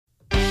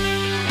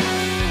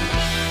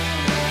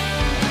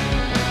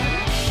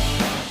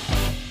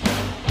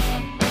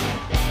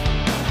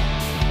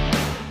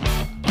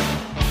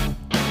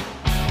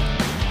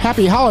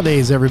Happy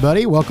holidays,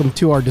 everybody. Welcome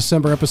to our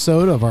December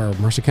episode of our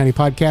Mercer County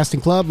Podcasting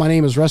Club. My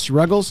name is Rusty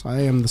Ruggles.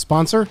 I am the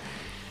sponsor,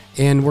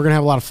 and we're going to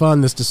have a lot of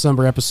fun this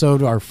December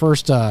episode. Our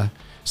first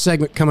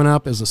segment coming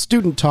up is a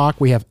student talk.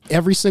 We have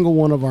every single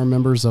one of our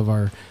members of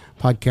our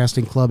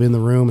podcasting club in the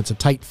room. It's a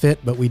tight fit,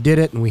 but we did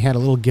it, and we had a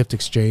little gift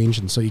exchange,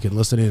 and so you can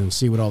listen in and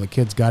see what all the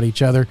kids got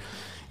each other.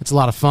 It's a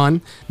lot of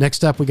fun.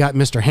 Next up, we got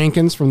Mr.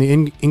 Hankins from the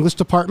English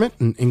department,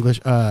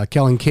 and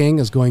Kellen King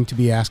is going to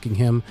be asking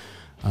him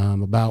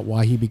about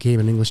why he became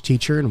an English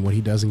teacher and what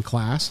he does in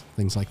class,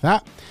 things like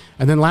that.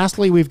 And then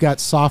lastly, we've got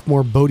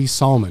sophomore Bodie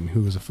Solomon,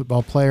 who is a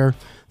football player,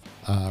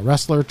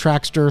 wrestler,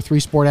 trackster,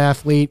 three-sport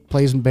athlete,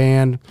 plays in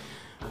band.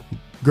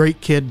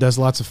 Great kid, does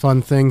lots of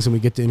fun things, and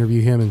we get to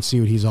interview him and see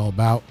what he's all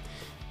about.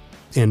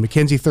 And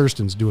Mackenzie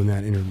Thurston's doing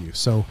that interview.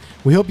 So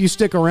we hope you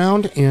stick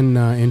around and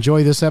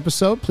enjoy this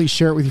episode. Please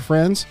share it with your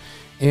friends.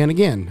 And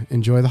again,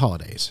 enjoy the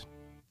holidays.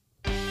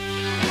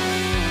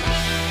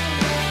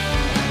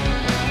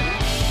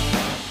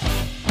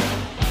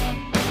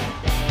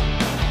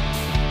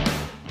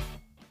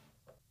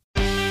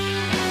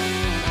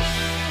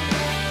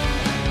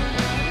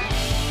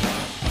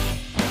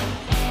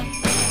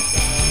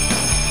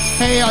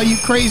 Hey, all you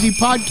crazy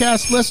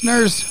podcast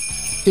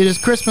listeners, it is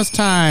Christmas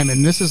time,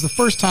 and this is the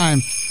first time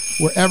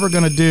we're ever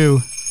going to do,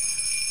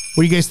 what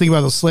do you guys think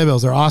about those sleigh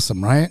bells? They're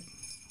awesome, right?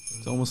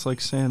 It's almost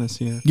like Santa's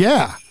here.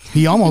 Yeah,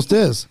 he almost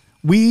is.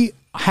 We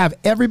have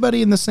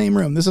everybody in the same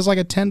room. This is like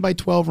a 10 by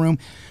 12 room.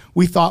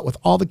 We thought with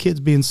all the kids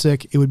being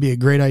sick, it would be a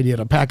great idea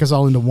to pack us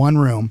all into one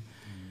room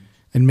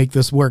and make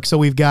this work. So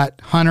we've got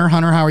Hunter.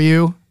 Hunter, how are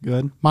you?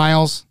 Good.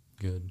 Miles.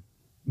 Good.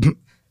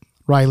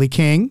 Riley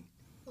King.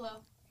 Hello.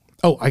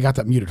 Oh, I got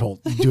that muted.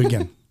 Hold. Do it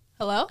again.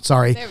 Hello?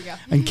 Sorry. There we go.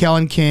 And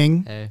Kellen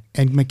King. Hey.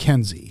 And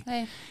Mackenzie.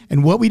 Hey.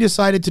 And what we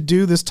decided to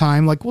do this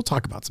time, like we'll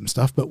talk about some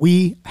stuff, but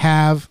we're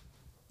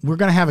going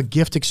to have a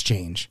gift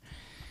exchange.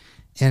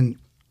 And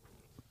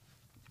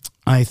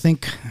I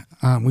think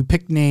we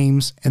picked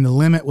names, and the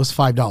limit was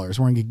 $5.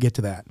 We're going to get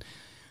to that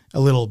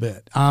a little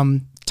bit.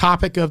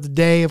 Topic of the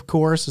day, of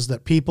course, is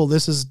that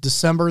this is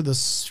December the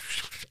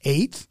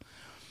 8th.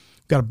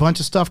 Got a bunch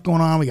of stuff going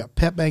on. We got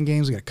pep band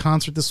games. We got a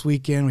concert this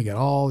weekend. We got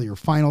all your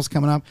finals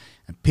coming up,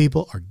 and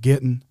people are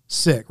getting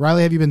sick.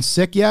 Riley, have you been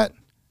sick yet?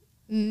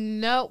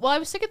 No. Well, I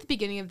was sick at the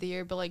beginning of the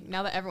year, but like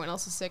now that everyone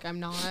else is sick,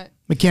 I'm not.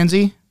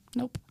 Mackenzie?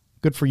 Nope.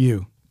 Good for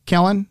you.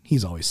 Kellen?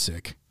 He's always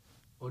sick.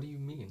 What do you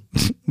mean?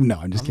 No,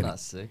 I'm just I'm kidding. not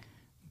sick.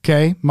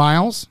 Okay,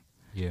 Miles?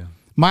 Yeah.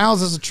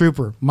 Miles is a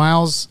trooper.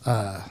 Miles,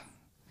 I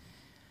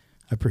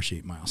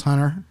appreciate Miles.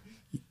 Hunter?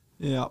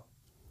 Yeah.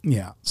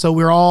 Yeah. So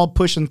we're all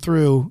pushing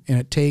through, and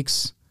it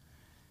takes,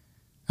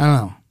 I don't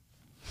know.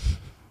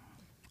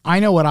 I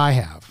know what I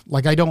have.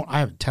 Like I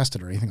haven't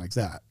tested or anything like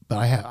that, but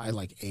I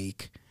like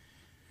ache.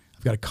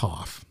 I've got a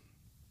cough.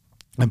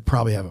 I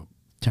probably have a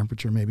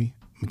temperature maybe.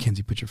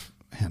 Mackenzie, put your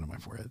hand on my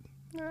forehead.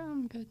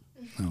 I'm good.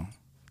 No.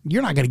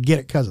 You're not going to get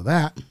it because of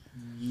that.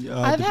 Yeah,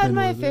 I've had depend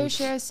my what it fair is.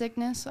 share of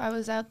sickness. I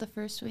was out the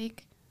first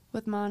week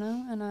with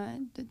mono, and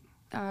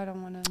I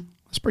don't want to.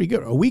 That's pretty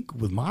good. A week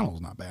with mono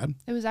is not bad.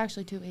 It was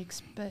actually 2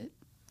 weeks, but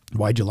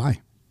Why'd you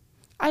lie?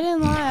 I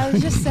didn't lie. I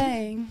was just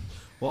saying.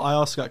 Well, I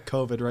also got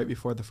COVID right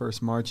before the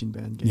first marching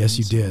band game. Yes,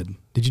 you so did.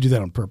 Did you do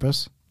that on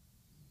purpose?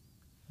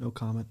 No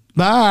comment.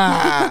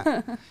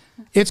 Ah!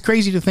 It's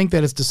crazy to think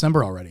that it's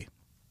December already.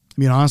 I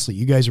mean, honestly,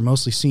 you guys are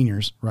mostly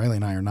seniors. Riley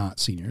and I are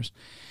not seniors.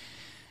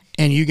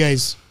 And you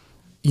guys,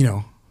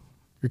 you're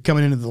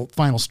coming into the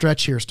final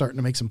stretch here, starting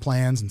to make some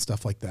plans and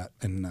stuff like that.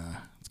 And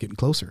it's getting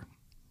closer.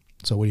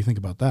 So what do you think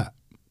about that?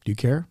 Do you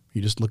care?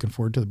 You just looking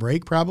forward to the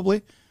break,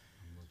 probably?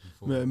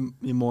 I'm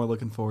more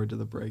looking forward to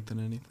the break than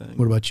anything.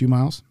 What about you,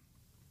 Miles?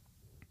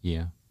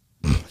 Yeah.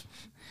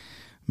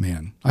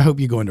 Man, I hope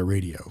you go into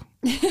radio.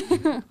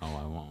 Oh,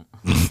 I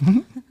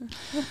won't.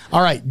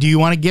 All right. Do you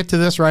want to get to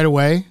this right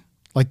away?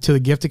 Like to the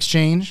gift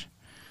exchange?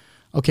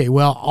 Okay,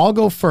 well, I'll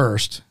go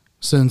first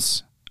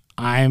since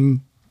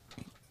I'm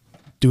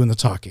doing the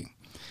talking.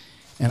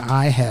 And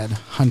I had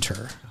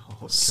Hunter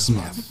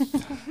Smith.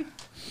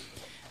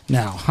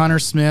 Now, Hunter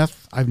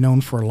Smith, I've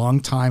known for a long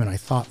time, and I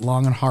thought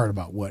long and hard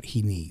about what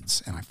he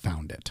needs, and I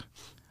found it.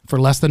 For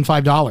less than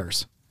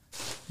 $5.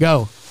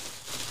 Go.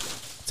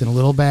 It's in a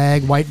little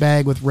bag, white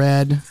bag with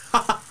red.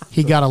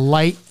 He got a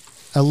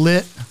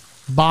lit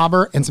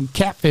bobber and some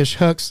catfish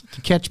hooks to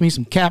catch me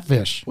some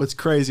catfish. What's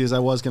crazy is I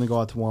was going to go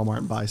out to Walmart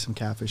and buy some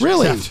catfish.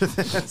 Really? After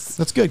this.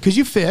 That's good, because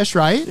you fish,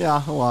 right?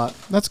 Yeah, a lot.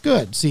 That's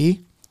good. See?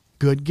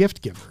 Good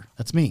gift giver.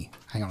 That's me.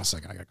 Hang on a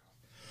second. I got.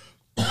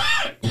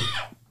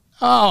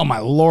 Oh, my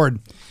Lord.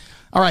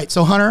 All right,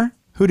 so Hunter,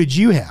 who did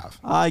you have?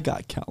 I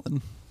got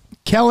Kellen.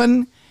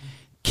 Kellen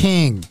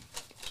King.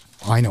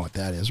 Oh, I know what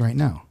that is right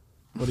now.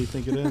 What do you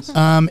think it is?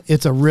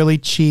 It's a really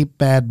cheap,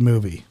 bad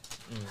movie.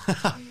 Do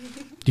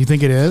you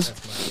think it is?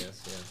 That's my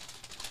guess,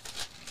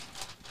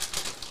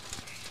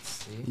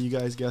 yeah. You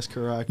guys guessed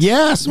correct.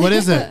 Yes. What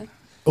is it?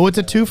 Oh, it's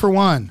a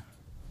 2-for-1.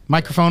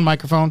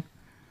 Microphone.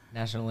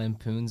 National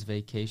Lampoon's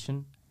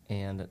Vacation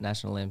and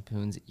National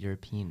Lampoon's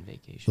European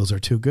Vacation. Those are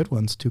two good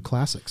ones, two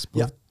classics.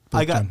 Yeah.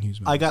 both John Hughes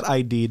movies. I got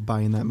ID'd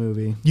buying that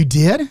movie. You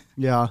did?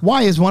 Yeah.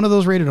 Why is one of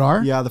those rated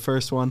R? Yeah, the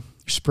first one.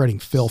 You're spreading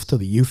filth to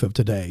the youth of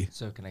today.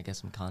 So can I get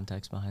some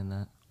context behind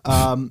that?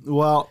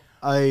 Well,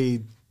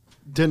 I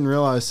didn't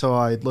realize, so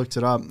I looked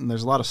it up, and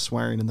there's a lot of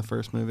swearing in the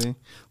first movie,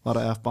 a lot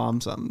of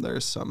F-bombs.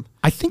 There's some.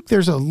 I think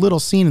there's a little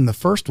scene in the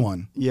first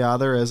one. Yeah,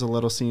 there is a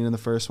little scene in the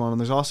first one, and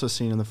there's also a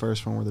scene in the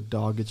first one where the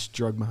dog gets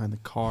drugged behind the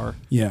car.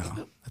 Yeah,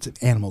 that's an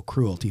animal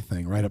cruelty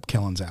thing right up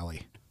Kellen's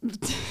alley.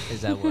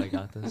 Is that why I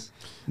got this?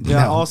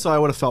 Yeah, No. also, I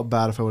would have felt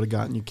bad if I would have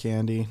gotten you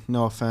candy.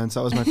 No offense.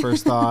 That was my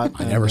first thought.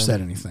 I never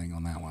said anything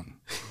on that one.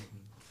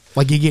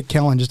 Like you get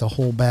Kellen just a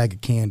whole bag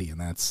of candy, and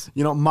that's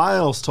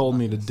Miles told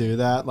me to do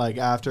that. Like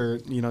after,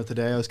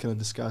 today I was kind of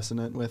discussing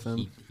it with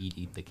him. He'd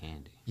eat the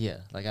candy. Yeah,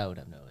 like I would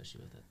have no issue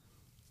with it.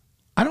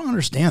 I don't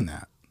understand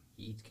that.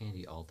 He eats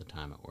candy all the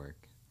time at work,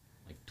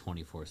 like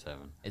 24/7.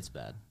 It's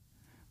bad.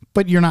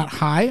 But you're not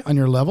high on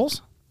your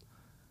levels?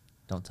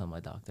 Don't tell my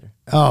doctor.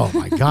 Oh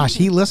my gosh,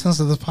 he listens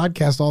to this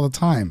podcast all the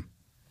time.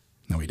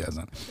 No, he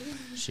doesn't.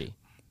 She.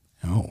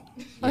 Oh,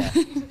 Yeah.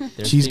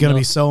 There's she's gonna be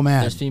female- so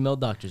mad. There's female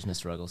doctors,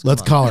 Mr. Ruggles.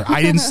 Let's Come on. call her.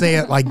 I didn't say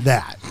it like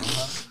that.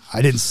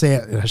 I didn't say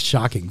it in a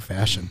shocking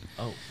fashion.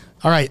 Oh,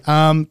 All right,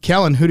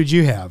 Kellen, who did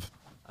you have?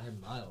 I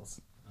had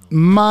Miles.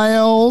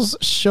 Miles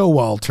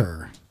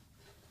Showalter.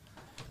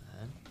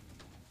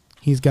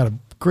 He's got a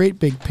great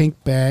big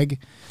pink bag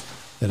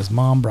that his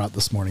mom brought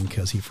this morning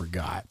because he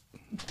forgot.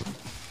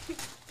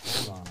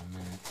 Hold on a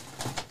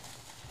minute.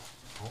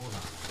 Hold on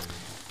a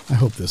minute. I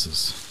hope this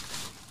is.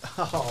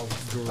 Oh,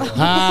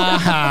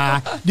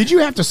 gross. Did you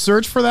have to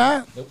search for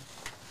that?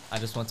 I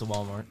just went to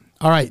Walmart.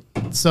 All right,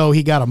 so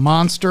he got a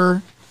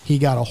Monster. He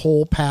got a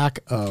whole pack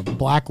of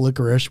black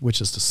licorice, which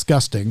is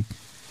disgusting.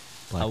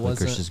 Black I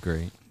licorice wasn't- is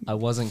great. I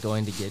wasn't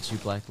going to get you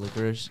black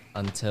licorice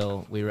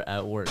until we were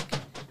at work,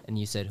 and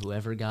you said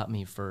whoever got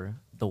me for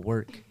the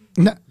work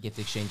No, gift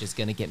exchange is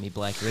gonna get me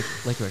black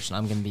licorice, and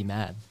I'm gonna be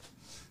mad.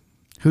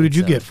 who did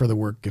you So- get for the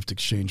work gift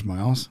exchange,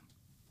 Miles?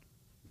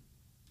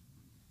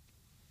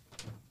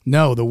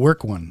 No, the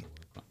work one.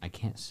 I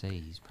can't say.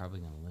 He's probably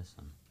going to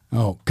listen.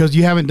 Oh, because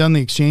you haven't done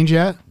the exchange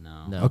yet?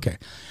 No. No. Okay.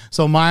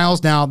 So,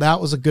 Miles, now that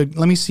was a good.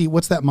 Let me see.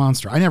 What's that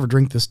Monster? I never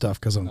drink this stuff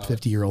because I'm a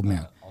 50-year-old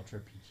man. Ultra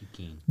Peachy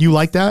Keen. You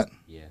like that?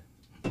 Yeah.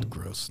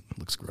 Gross.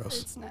 Looks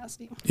gross. It's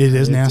nasty. It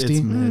is nasty.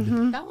 It's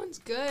mid. That one's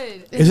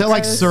good. Is it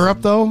like gross.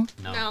 syrup, though?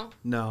 No.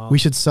 No. We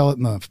should sell it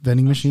in the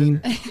vending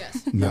machine.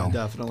 Yes. No.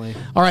 Definitely.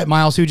 All right,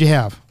 Miles, who'd you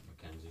have?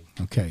 Mackenzie.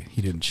 Okay,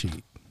 he didn't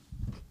cheat.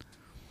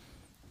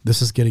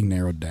 This is getting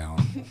narrowed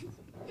down.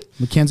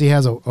 Mackenzie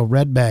has a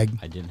red bag.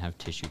 I didn't have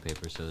tissue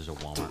paper, so there's a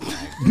Walmart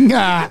bag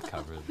Ah, to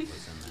cover what's in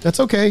there. that's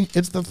okay.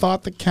 It's the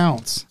thought that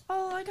counts.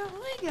 Oh, I got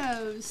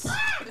Legos.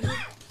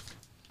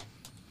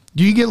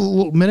 Do you get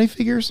little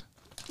minifigures?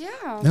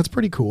 Yeah, That's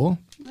pretty cool.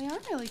 they are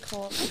really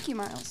cool. Thank you,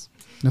 Miles.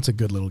 That's a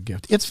good little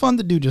gift. It's fun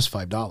to do just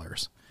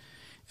 $5.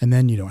 And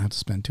then you don't have to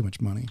spend too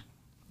much money.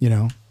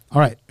 All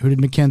right, who did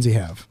Mackenzie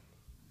have?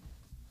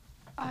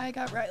 I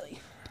got Riley.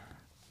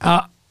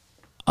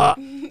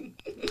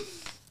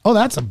 Oh,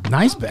 that's a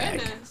nice bag.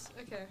 Goodness.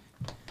 Okay.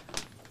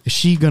 Is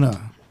she gonna? I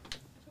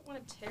don't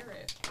want to tear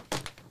it.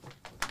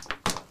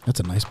 That's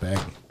a nice bag.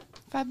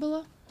 Five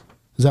Below.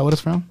 Is that what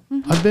it's from?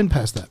 I've been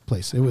past that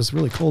place. It was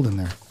really cold in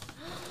there.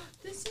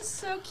 This is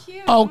so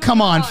cute. Oh, my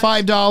come on, gosh.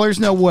 $5?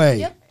 No way.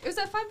 Yep. It was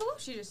at Five Below.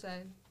 She just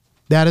said.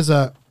 That is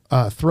a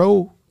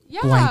throw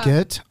Yeah.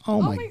 blanket.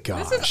 Oh, my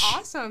gosh. This is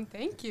awesome.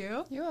 Thank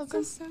you. You're welcome.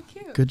 This is so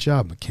cute. Good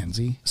job,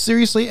 Mackenzie.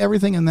 Seriously,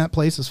 everything in that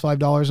place is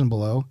 $5 and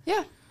below.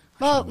 Yeah.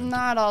 Well,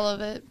 not all of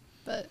it,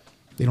 but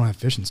They don't have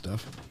fish and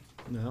stuff.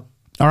 No.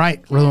 All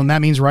right, well, then that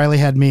means Riley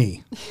had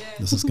me.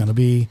 This is going to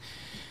be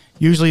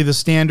usually the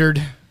standard.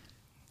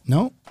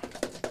 No.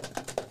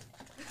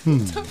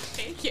 Don't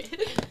take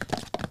it.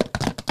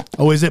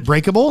 Oh, is it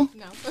breakable?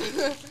 No.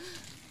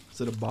 Is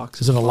it a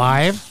box? Is it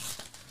alive?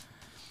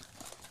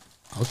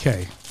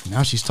 Okay,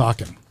 now she's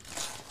talking.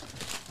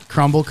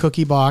 Crumble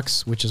cookie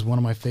box, which is one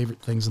of my favorite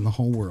things in the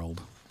whole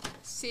world.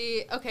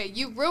 See, okay,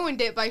 you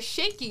ruined it by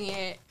shaking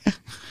it.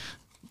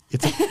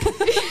 It's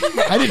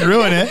I didn't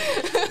ruin it.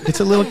 It's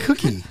a little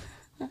cookie.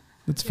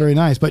 It's very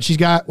nice. But she's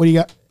got, what do you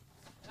got?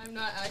 I'm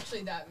not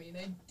actually that mean.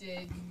 I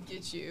did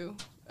get you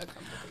a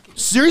crumble cookie.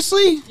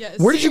 Seriously? Yes,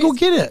 Where did you go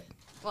get it?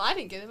 Well, I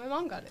didn't get it. My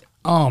mom got it.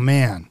 Oh,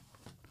 man.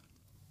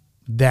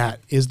 That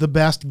is the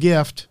best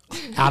gift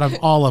out of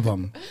all of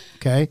them.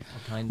 Okay.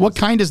 What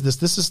kind is this?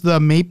 This is the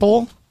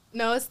maple.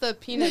 No, it's the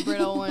peanut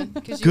brittle one.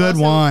 'Cause you Good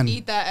also one.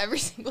 Eat that every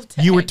single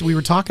day. We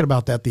were talking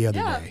about that the other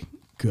Yeah. day.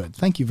 Good.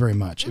 Thank you very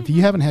much. If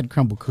you haven't had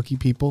crumble cookie,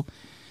 people,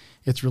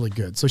 it's really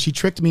good. So she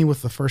tricked me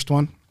with the first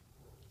one,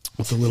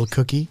 with the little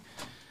cookie,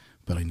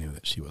 but I knew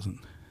that she wasn't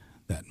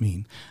that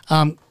mean.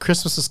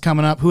 Christmas is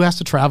coming up. Who has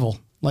to travel?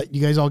 Like,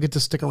 you guys all get to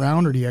stick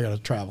around, or do you got to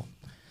travel?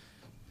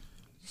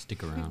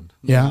 Stick around.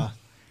 Yeah.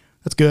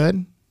 That's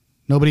good.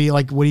 Nobody,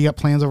 like, what do you got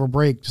plans over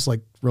break? Just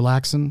like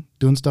relaxing,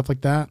 doing stuff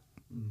like that?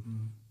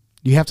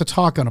 You have to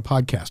talk on a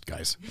podcast,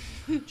 guys.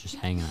 Just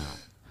hanging out.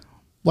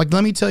 Like,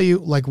 let me tell you,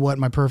 like, what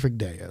my perfect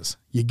day is.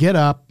 You get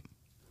up,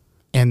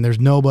 and there's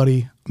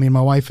nobody. I mean,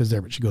 my wife is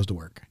there, but she goes to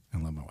work.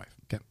 and love my wife.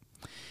 Okay.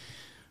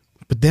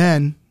 But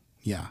then,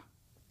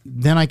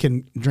 then I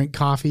can drink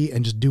coffee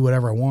and just do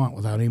whatever I want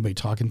without anybody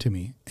talking to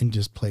me and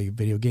just play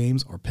video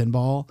games or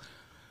pinball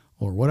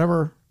or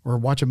whatever, or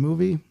watch a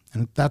movie.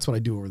 And that's what I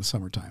do over the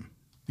summertime.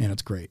 And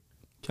it's great.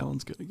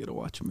 Kellen's going to get to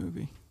watch a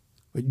movie.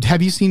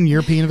 Have you seen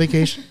European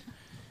Vacation?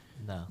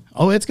 No.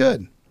 Oh, it's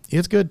good.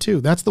 It's good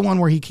too. That's the one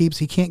where he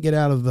can't get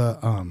out of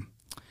the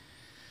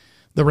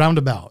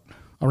roundabout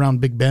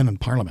around Big Ben and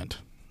Parliament.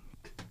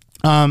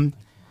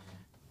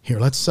 Here,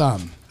 let's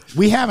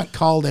we haven't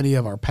called any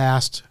of our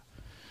past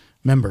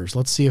members.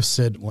 Let's see if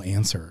Sid will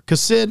answer.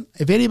 Because Sid,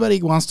 if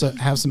anybody wants to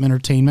have some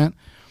entertainment,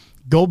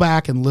 go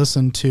back and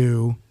listen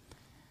to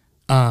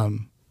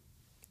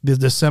the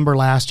December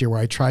last year where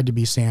I tried to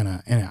be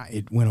Santa and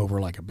it went over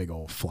like a big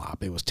old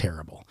flop. It was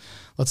terrible.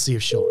 Let's see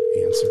if she'll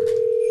answer.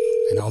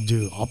 And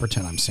I'll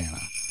pretend I'm Santa.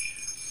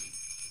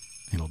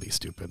 It'll be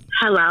stupid.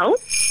 Hello?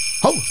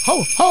 Ho,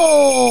 ho,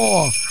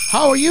 ho!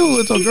 How are you,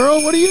 little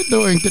girl? What are you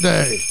doing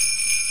today?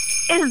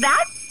 Is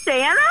that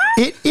Santa?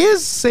 It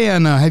is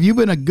Santa. Have you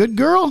been a good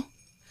girl?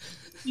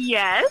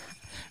 Yes.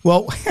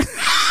 Well,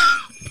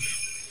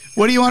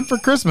 what do you want for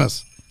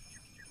Christmas?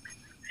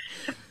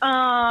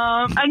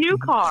 A new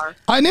car.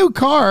 A new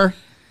car?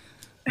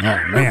 Oh,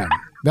 man.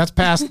 That's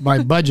past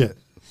my budget.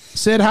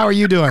 Sid, how are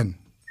you doing?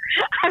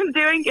 I'm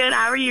doing good.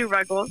 How are you,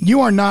 Ruggles?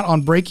 You are not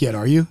on break yet,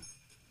 are you?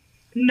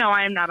 No,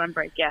 I am not on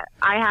break yet.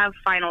 I have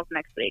finals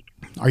next week.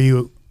 Are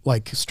you,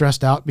 like,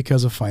 stressed out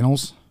because of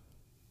finals?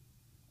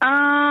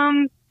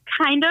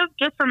 Kind of,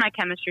 just for my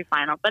chemistry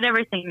final, but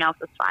everything else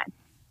is fine.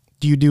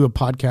 Do you do a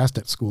podcast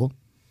at school?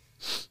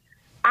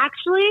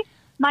 Actually,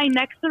 my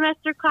next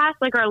semester class,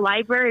 like our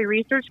library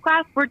research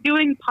class, we're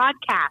doing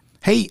podcasts.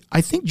 Hey,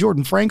 I think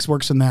Jordan Franks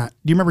works in that.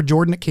 Do you remember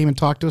Jordan that came and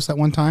talked to us that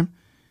one time?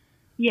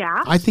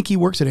 Yeah. I think he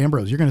works at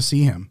Ambrose. You're going to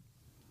see him.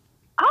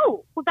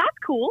 Oh, well, that's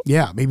cool.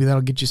 Yeah, maybe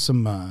that'll get you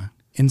some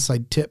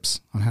inside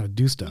tips on how to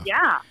do stuff.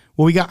 Yeah.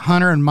 Well, we got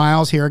Hunter and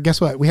Miles here.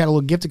 Guess what? We had a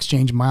little gift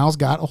exchange. Miles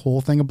got a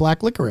whole thing of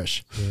black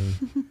licorice.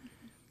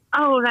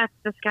 Oh, that's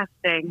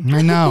disgusting.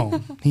 I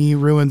know. He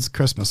ruins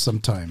Christmas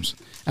sometimes.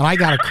 And I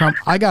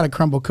got a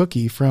crumble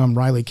cookie from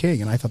Riley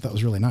King, and I thought that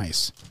was really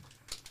nice.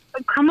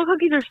 Crumble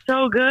cookies are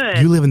so good.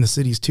 You live in the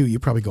cities too. You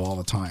probably go all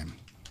the time.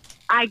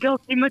 I go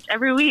pretty much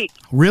every week.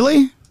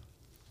 Really?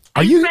 Are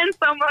I you? spend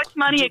so much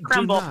money at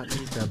Crumble. Do not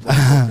eat that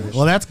black licorice.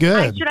 Well, that's I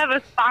good. should have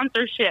a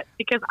sponsorship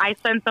because I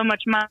spend so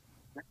much money.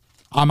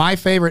 My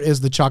favorite is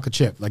the chocolate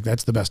chip. Like,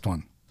 that's the best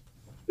one.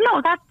 No,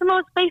 that's the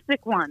most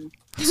basic one.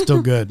 It's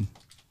still good.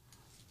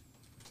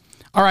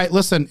 All right,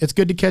 listen, it's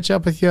good to catch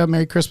up with you.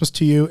 Merry Christmas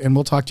to you, and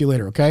we'll talk to you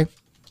later, okay?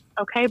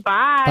 Okay,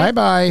 bye.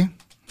 Bye-bye.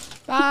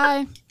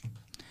 Bye.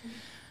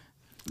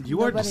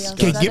 You are Nobody else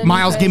disgusting. said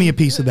Miles, give me a anything.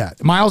 piece of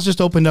that. Miles just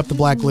opened up the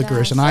black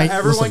licorice, and I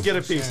Everyone listen, get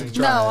a piece and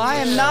No, try I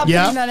am not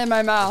Yep. putting that in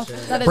my mouth.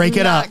 That is Break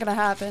it not up. going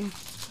to happen.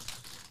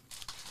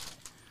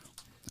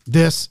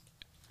 this.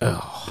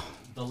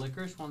 The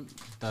licorice one,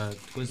 the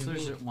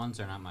Twizzlers ones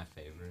are not my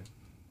favorite.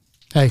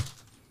 Hey,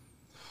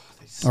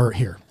 or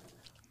here.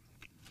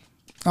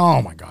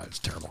 Oh my God, it's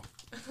terrible.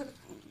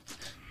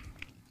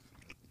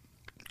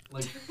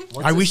 Like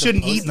We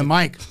shouldn't eat in the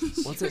mic.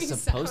 What's it Doing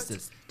supposed to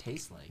sounds.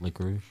 taste like?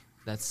 licorice.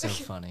 That's so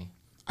funny.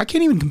 I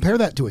can't even compare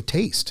that to a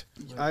taste.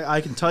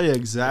 I can tell you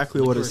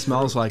exactly what it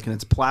smells like, and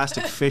it's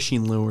plastic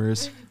fishing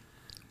lures.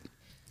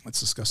 That's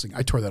disgusting.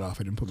 I tore that off.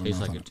 I didn't put my Tastes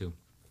mouth like on it too.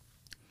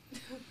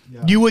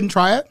 it. You wouldn't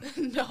try it?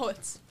 No,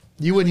 it's.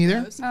 You wouldn't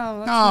either? gross. Oh,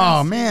 that's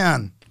Oh nasty.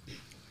 man.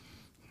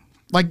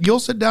 Like, you'll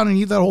sit down and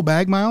eat that whole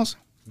bag, Miles?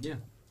 Yeah.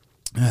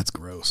 That's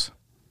gross.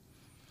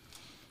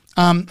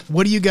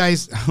 What do you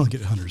guys look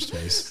at Hunter's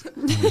face?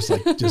 Hunter's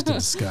like just in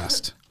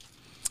disgust.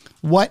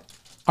 What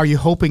are you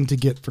hoping to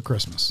get for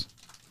Christmas?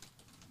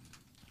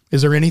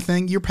 Is there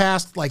anything you're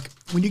past, like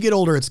when you get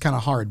older it's kind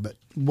of hard, but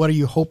what are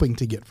you hoping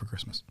to get for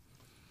Christmas?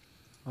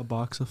 A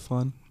box of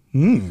fun.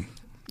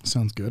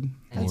 Sounds good.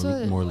 That's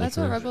More what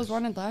licorice. Rebels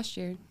wanted last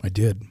year. I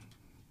did.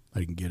 I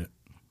didn't get it.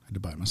 I had to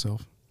buy it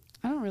myself.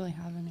 I don't really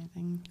have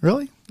anything.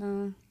 Really?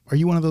 No. Are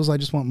you one of those I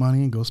just want money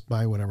and go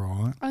buy whatever I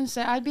want?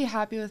 Honestly, I'd be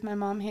happy with my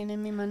mom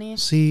handing me money.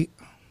 See,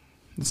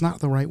 it's not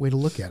the right way to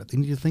look at it. They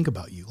need to think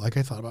about you, like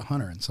I thought about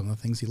Hunter and some of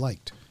the things he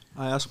liked.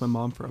 I asked my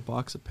mom for a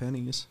box of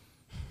pennies.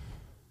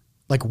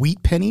 Like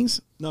wheat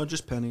pennies? No,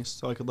 just pennies,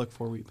 so I could look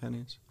for wheat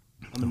pennies.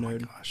 I'm a Oh my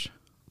nerd. gosh.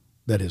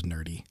 That is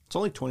nerdy. It's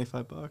only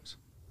 $25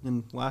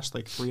 and lasts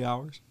like 3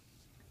 hours.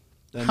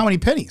 Then How many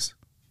pennies?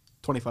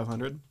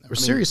 2,500.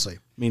 Seriously. I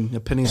mean, a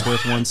penny's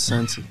worth 1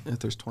 cent if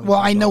there's 20. Well,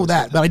 I know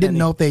that, but I didn't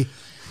know if they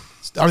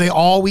are they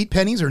all wheat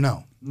pennies or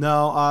no?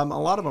 No, a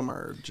lot of them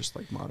are just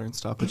like modern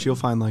stuff, but you'll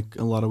find like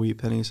a lot of wheat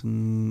pennies,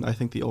 and I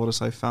think the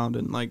oldest I found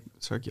in like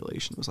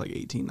circulation was like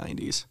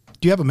 1890s.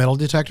 Do you have a metal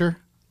detector?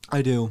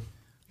 I do.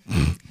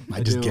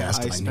 I just do.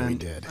 guessed. I knew he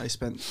did. I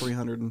spent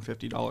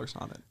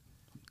 $350 on it.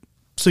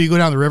 So you go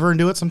down the river and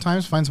do it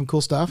sometimes, find some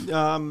cool stuff?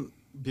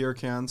 Beer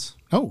cans,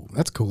 Oh,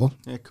 that's cool.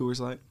 yeah, Coors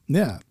Light.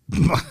 Yeah.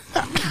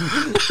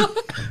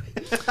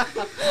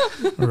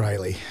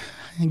 Riley,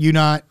 you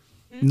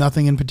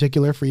nothing in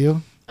particular for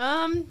you?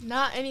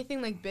 Not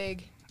anything like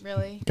big.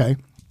 really. Okay.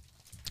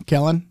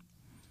 Kellen,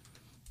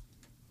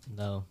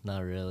 No, not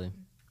really.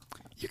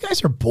 you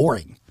guys are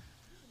boring.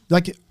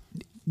 Like, do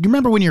you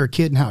remember when you were a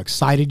kid and how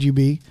excited you'd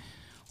be,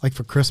 like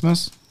for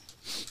Christmas?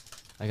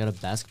 I got a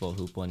basketball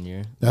hoop one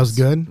year. That was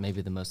good?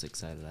 Maybe the most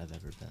excited I've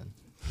ever been.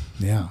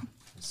 Yeah.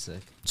 It's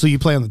sick. So you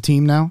play on the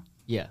team now?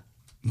 Yeah.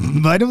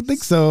 I don't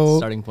think so.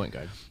 Starting point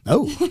guard.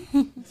 Oh.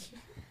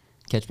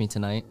 Catch me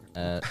tonight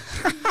at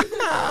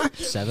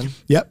 7.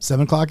 Yep.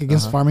 7 o'clock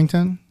against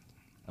Farmington.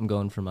 I'm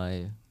going for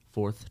my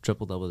 4th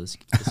triple-double this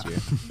year.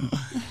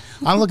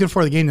 I'm looking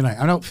for the game tonight.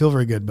 I don't feel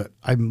very good, but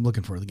I'm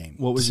looking for the game.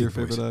 What was See your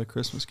the boys. favorite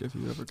Christmas gift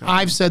you ever got?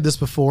 I've said this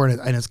before,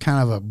 and it's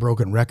kind of a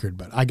broken record,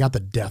 but I got the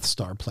Death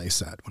Star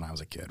playset when I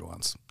was a kid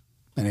once,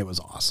 and it was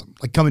awesome.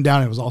 Like coming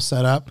down, it was all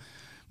set up.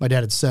 My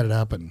dad had set it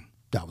up, and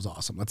that was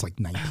awesome. That's like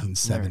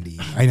 1970.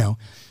 I know,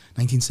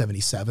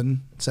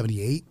 1977,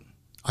 78.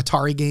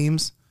 Atari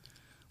games,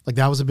 like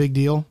that was a big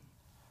deal.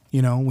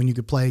 You know, when you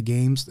could play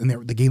games, and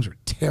the games were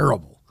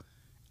terrible,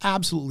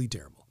 absolutely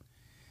terrible,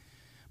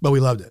 but we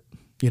loved it.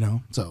 You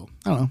know, so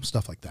I don't know,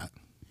 stuff like that.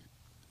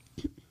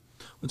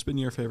 What's been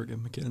your favorite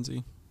gift,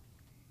 Mackenzie?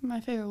 My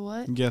favorite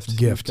what? Gift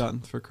Gift. you've gotten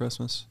for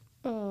Christmas?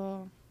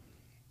 Oh.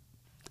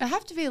 It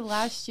have to be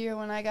last year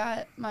when I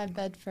got my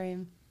bed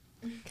frame.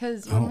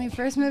 Because when we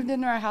first moved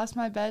into our house,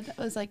 my bed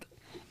was like,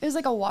 it was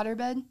like a water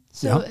bed.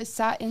 So Yeah. it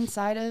sat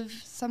inside of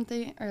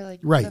something, or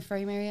like Right. the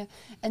frame area.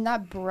 And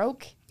that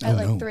broke Oh, at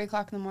like no. 3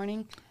 o'clock in the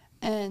morning.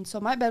 And so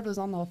my bed was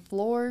on the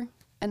floor.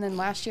 And then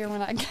last year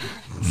when I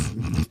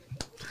got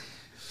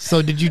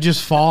So did you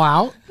just fall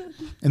out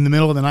in the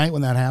middle of the night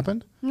when that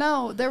happened?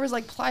 no, there was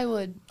like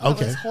plywood that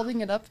Okay. was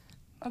holding it up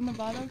on the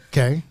bottom.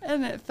 Okay.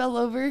 And it fell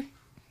over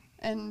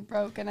and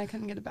broke, and I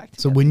couldn't get it back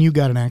together. So when you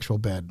got an actual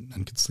bed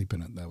and could sleep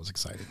in it, that was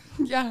exciting.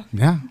 Yeah.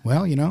 Yeah.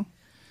 Well, you know,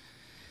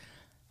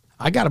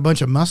 I got a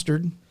bunch of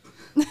mustard,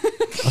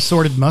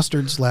 assorted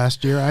mustards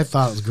last year. I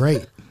thought it was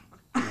great.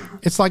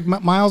 It's like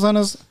Miles on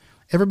his,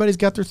 everybody's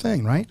got their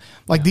thing, right?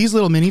 Like these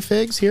little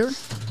minifigs here,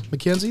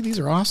 Mackenzie, these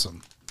are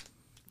awesome.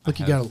 Look,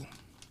 you got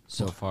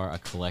So far, a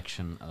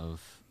collection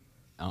of,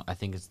 I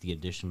think it's the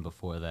edition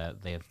before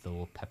that. They have the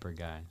little pepper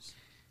guys,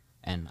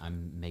 and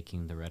I'm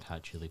making the Red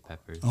Hot Chili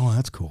Peppers oh,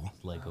 that's cool.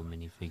 Lego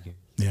minifigure.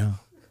 Yeah.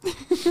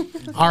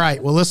 All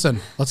right. Well, listen,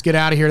 let's get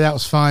out of here. That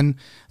was fun.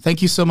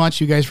 Thank you so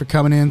much, you guys, for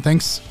coming in.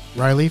 Thanks,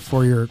 Riley,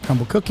 for your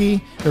crumble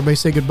cookie. Everybody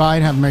say goodbye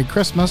and have a Merry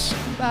Christmas.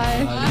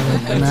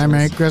 Bye.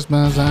 Merry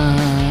Christmas.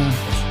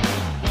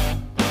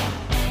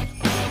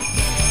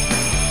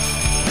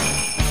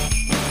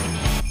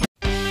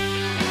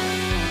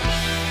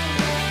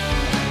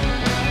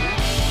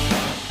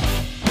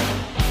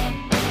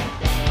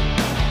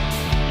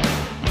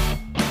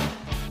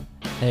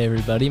 Hey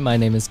everybody, my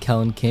name is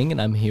Kellen King and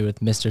I'm here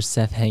with Mr.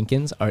 Seth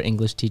Hankins, our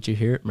English teacher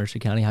here at Mercer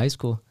County High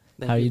School.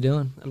 How are you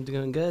doing? I'm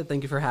doing good.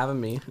 Thank you for having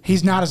me.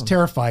 He's not as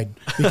terrified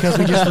because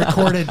we just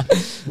recorded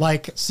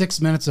like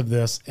 6 minutes of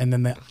this and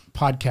then the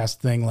podcast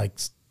thing like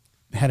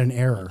had an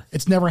error.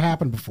 It's never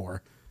happened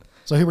before.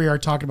 So here we are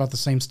talking about the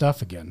same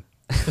stuff again.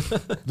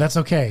 That's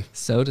okay.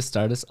 So to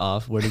start us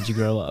off, where did you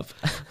grow up?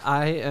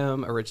 I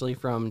am originally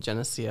from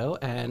Geneseo,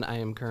 and I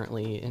am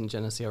currently in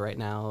Geneseo right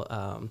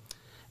now.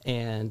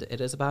 And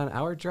it is about an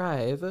hour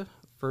drive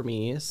for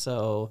me,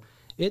 so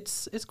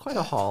it's quite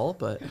a haul,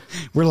 but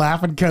We're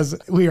laughing because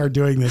we are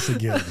doing this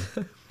again.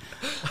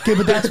 Okay,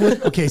 but that's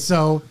what, okay,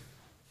 so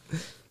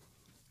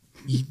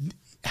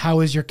how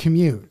is your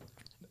commute?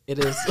 it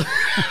is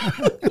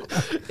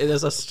it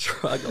is a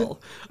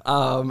struggle.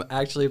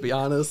 Actually, to be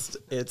honest,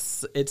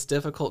 it's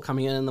difficult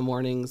coming in the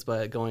mornings,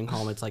 but going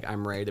home, it's like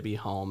I'm ready to be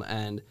home.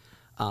 And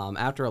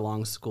after a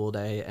long school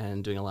day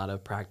and doing a lot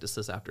of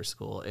practices after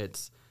school,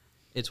 it's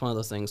one of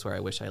those things where I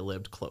wish I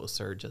lived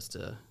closer just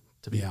to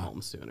be Yeah.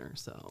 home sooner.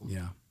 So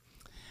Yeah.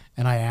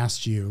 And I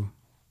asked you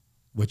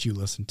what you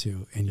listen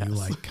to, and you Yes.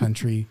 like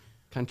country,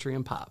 country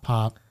and pop.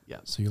 pop.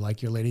 Yep. So you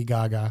like your Lady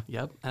Gaga.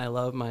 Yep. And I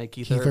love my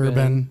Keith Keith Urban.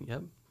 Urban.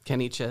 Yep.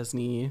 Kenny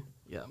Chesney.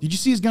 Yep. Did you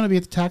see he's going to be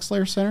at the Tax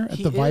Slayer Center at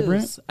He the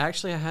Vibrant? is.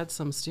 Actually, I had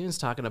some students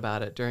talking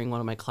about it during one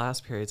of my class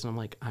periods, and I'm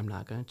like, I'm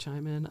not going to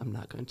chime in. I'm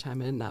not going to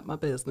chime in. Not my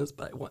business,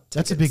 but I want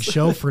tickets. That's a big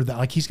show for that.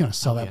 Like he's going to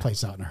sell that yeah.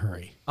 place out in a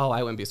hurry. Oh,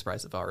 I wouldn't be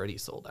surprised if it already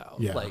sold out.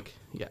 Yeah. Like,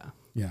 yeah.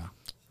 Yeah.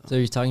 So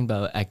you're talking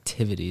about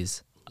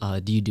activities.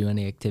 Do you do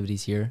any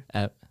activities here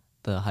at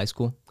the high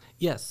school?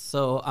 Yes.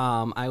 So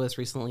I was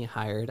recently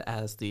hired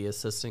as the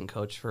assistant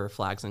coach for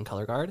Flags and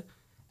Color Guard,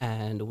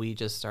 and we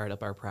just started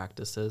up our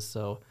practices.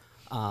 So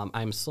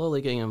I'm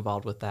slowly getting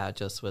involved with that,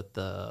 just with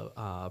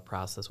the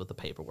process with the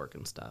paperwork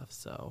and stuff.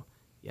 So,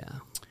 yeah.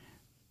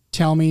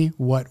 Tell me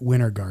what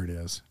Winter Guard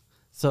is.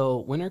 So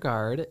Winter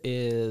Guard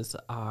is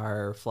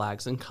our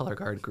Flags and Color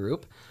Guard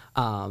group.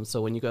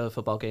 So when you go to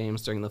football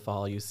games during the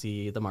fall, you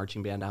see the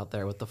marching band out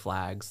there with the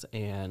flags.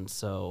 And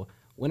so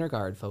Winter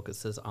Guard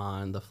focuses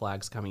on the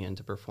flags coming in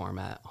to perform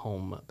at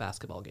home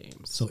basketball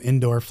games. So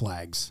indoor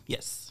flags.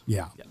 Yes.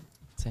 Yeah. Yep.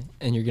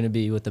 And you're going to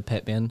be with the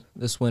pet band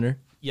this winter?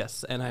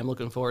 Yes, and I'm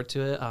looking forward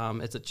to it.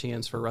 It's a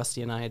chance for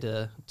Rusty and I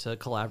to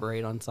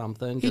collaborate on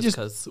something He just just-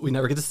 because we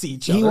never get to see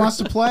each other. He wants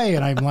to play,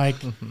 and I'm like,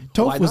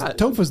 Why not?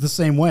 Toph was the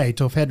same way.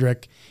 Toph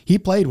Hedrick, he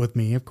played with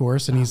me, of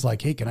course, and he's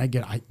like, hey,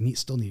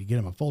 still need to get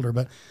him a folder,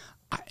 but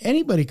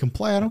anybody can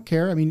play. I don't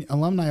care. I mean,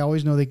 alumni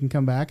always know they can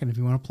come back, and if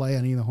you want to play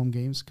any of the home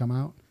games, come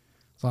out.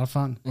 It's a lot of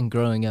fun. And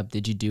growing up,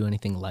 did you do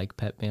anything like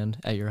pep band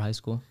at your high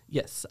school?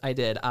 Yes, I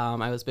did.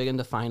 I was big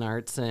into fine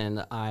arts,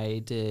 and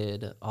I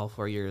did all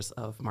 4 years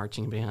of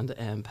marching band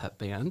and pep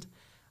band.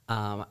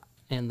 And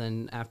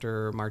then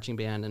after marching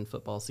band and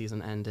football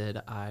season ended,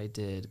 I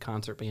did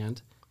concert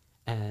band.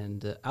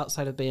 And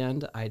outside of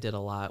band, I did a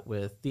lot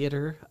with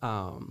theater.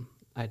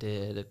 I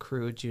did a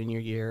crew junior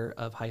year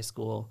of high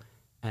school,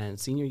 and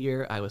senior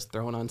year, I was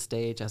thrown on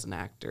stage as an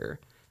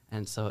actor.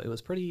 And so it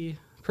was pretty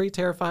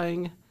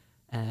terrifying.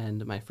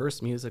 And my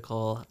first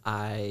musical,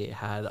 I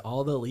had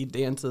all the lead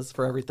dances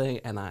for everything,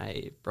 and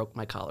I broke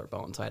my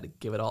collarbone, so I had to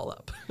give it all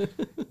up.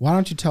 Why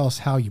don't you tell us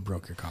how you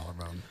broke your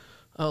collarbone?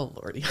 Oh,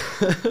 Lordy.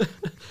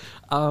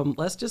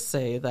 Let's just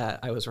say that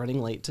I was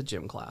running late to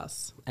gym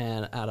class,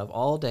 and out of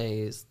all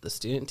days, the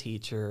student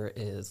teacher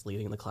is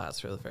leading the class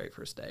for the very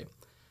first day.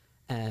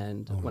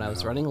 And when I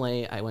was running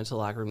late, I went to the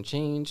locker room,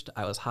 changed.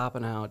 I was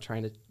hopping out,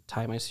 trying to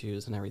tie my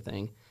shoes and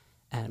everything.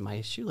 And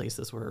my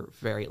shoelaces were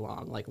very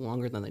long, like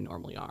longer than they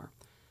normally are.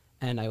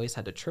 And I always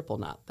had to triple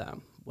knot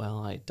them.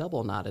 Well, I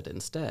double knotted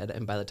instead.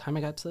 And by the time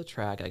I got to the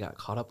track, I got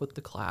caught up with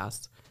the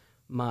class.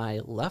 My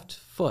left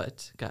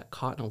foot got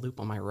caught in a loop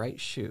on my right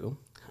shoe.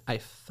 I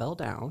fell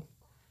down,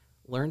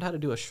 learned how to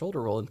do a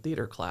shoulder roll in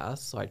theater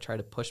class. So I tried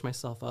to push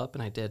myself up,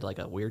 and I did like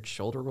a weird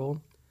shoulder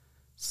roll.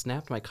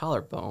 Snapped my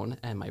collarbone,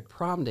 and my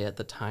prom day at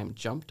the time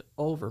jumped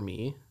over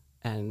me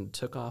and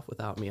took off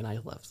without me, and I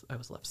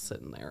was left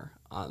sitting there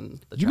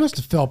on the You track. must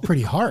have fell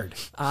pretty hard.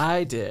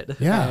 I did.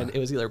 Yeah. And it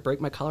was either break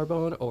my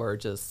collarbone or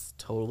just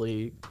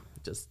totally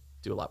just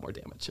do a lot more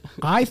damage.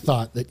 I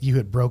thought that you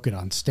had broken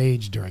on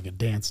stage during a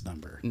dance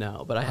number.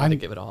 No, but I had to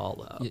give it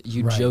all up.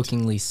 You Right.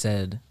 jokingly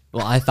said,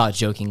 well, I thought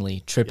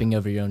jokingly, tripping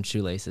over your own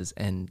shoelaces,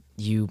 and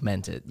you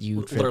meant it.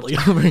 You tripped Literally.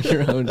 over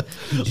your own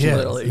Yeah,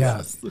 Literally, yeah.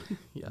 yes.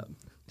 Yeah.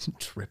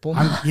 triple.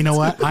 You know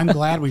what? I'm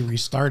glad we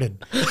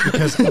restarted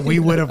because we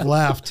would have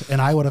left,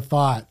 and I would have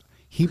thought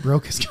he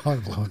broke his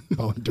collarbone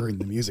during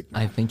the music.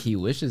 I think he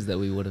wishes that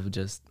we would have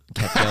just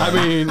kept going. I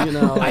mean, you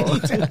know.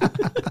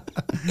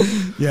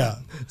 Yeah.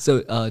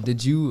 So,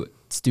 did you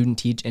student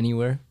teach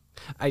anywhere?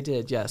 I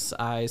did, yes.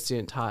 I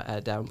student taught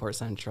at Davenport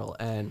Central,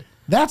 and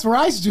That's where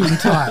I student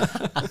taught.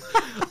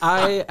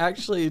 I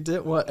actually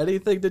didn't want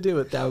anything to do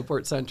with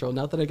Davenport Central.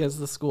 Nothing against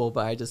the school,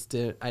 but I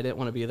didn't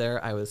want to be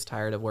there. I was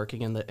tired of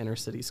working in the inner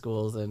city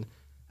schools, and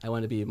I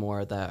wanted to be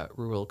more of that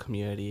rural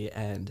community.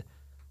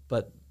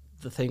 But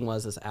the thing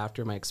is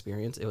after my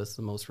experience, it was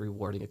the most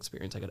rewarding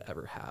experience I could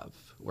ever have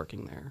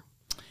working there.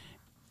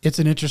 It's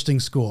an interesting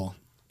school,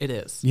 It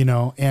is. you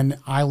know, and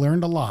I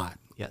learned a lot.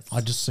 Yes.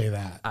 I'll just say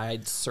that. I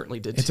certainly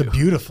did It's too. a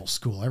beautiful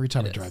school. Every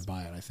time I It drive is.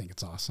 by it, I think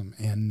it's awesome.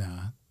 And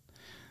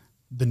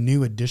the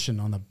new addition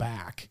on the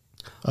back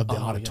of the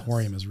Oh,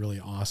 auditorium yes. is really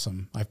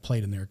awesome. I've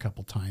played in there a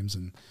couple times,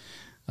 and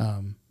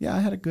yeah, I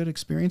had a good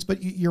experience.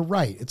 But you're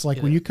right. It's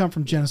like when you come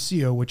from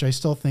Geneseo, which I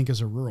still think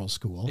is a rural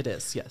school. It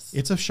is, yes.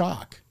 It's a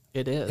shock.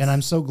 It is. And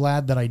I'm so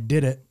glad that I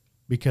did it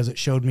because it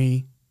showed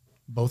me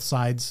both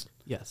sides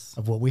Yes.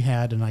 of what we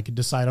had, and I could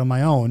decide on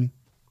my own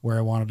where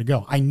I wanted to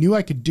go. I knew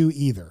I could do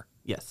either,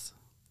 Yes.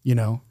 you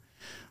know,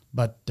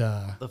 but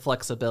The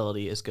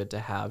flexibility is good to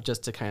have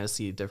just to kind of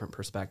see different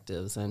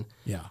perspectives. And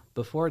yeah.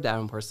 before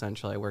Davenport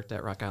Central, I worked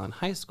at Rock Island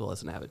High School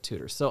as an avid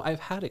tutor. So I've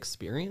had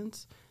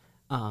experience,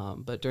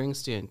 but during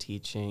student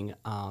teaching,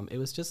 it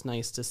was just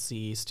nice to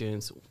see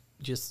students,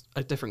 just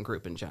a different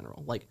group in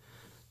general, like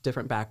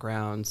different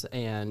backgrounds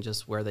and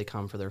just where they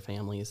come for their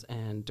families.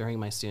 And during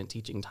my student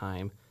teaching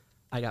time,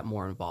 I got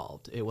more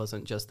involved. It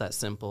wasn't just that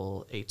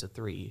simple 8 to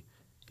 3.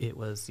 It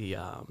was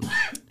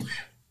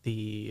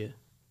the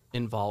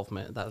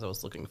involvement that I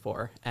was looking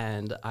for.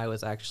 And I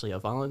was actually a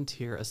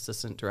volunteer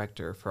assistant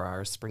director for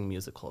our spring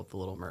musical of The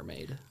Little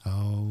Mermaid,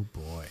 Oh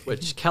boy.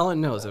 which Kellen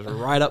knows is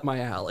right up my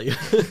alley.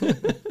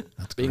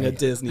 That's Being a great.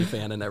 Disney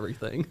fan and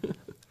everything.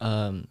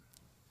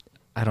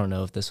 I don't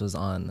know if this was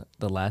on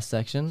the last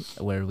section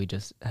where we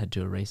just had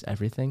to erase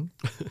everything,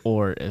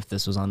 or if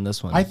this was on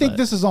this one. I think but-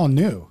 this is all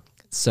new.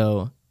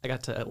 So I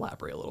got to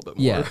elaborate a little bit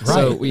more. yeah.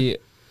 So Right.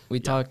 we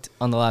talked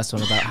on the last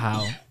one about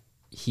how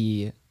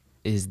he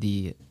is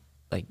the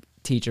like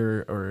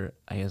teacher or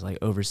I guess like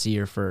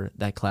overseer for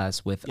that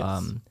class with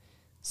Yes.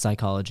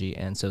 psychology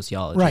and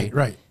sociology. Right,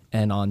 right.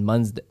 And on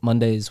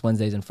Mondays,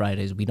 Wednesdays, and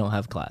Fridays, we don't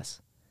have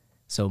class.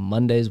 So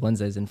Mondays,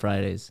 Wednesdays, and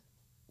Fridays,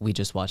 we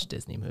just watch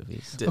Disney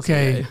movies. Disney,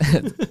 Okay.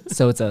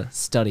 So it's a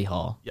study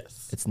hall.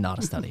 Yes. It's not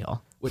a study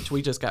hall. Which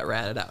we just got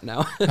ratted out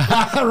now.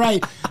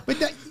 Right. But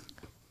that,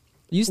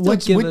 You still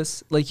What's- give what-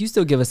 us you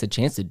still give us a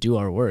chance to do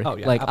our work. Oh,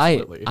 yeah, like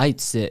absolutely. I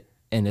sit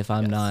and if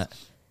I'm Yes. not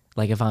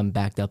like if I'm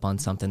backed up on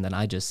something, then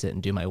I just sit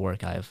and do my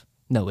work. I have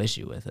no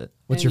issue with it.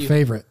 what's And your you-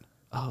 favorite?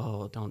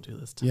 Oh, don't do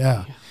this to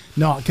Yeah. me.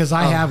 No, because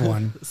I have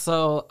one.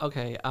 So,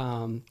 okay.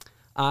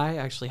 I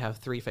actually have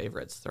 3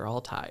 favorites. They're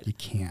all tied. You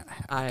can't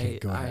have. Okay,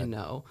 go I ahead.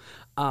 know.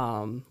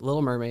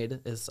 Little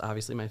Mermaid is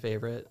obviously my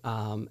favorite,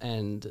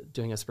 and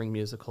doing a spring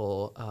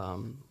musical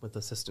with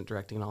assistant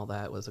directing and all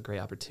that was a great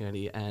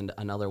opportunity. And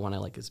another one I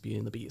like is Beauty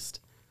and the Beast.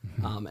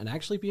 And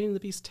actually, Beauty and the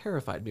Beast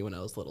terrified me when I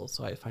was little,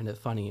 so I find it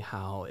funny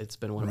how it's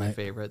been one of my Right.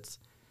 favorites.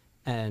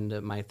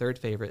 And my third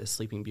favorite is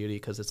Sleeping Beauty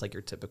because it's like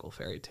your typical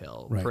fairy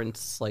tale. Right. Prince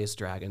slays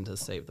dragon to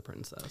save the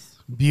princess.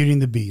 Beauty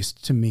and the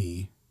Beast to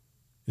me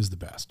is the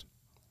best.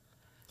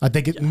 I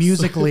think it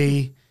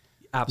musically,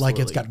 like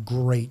it's got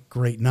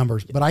great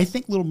numbers. But I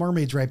think Little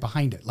Mermaid's right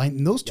behind it. Like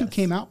and those two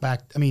came out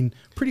back, I mean,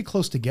 pretty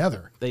close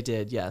together. They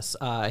did, yes.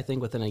 I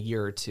think within a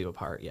year or two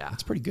apart, yeah.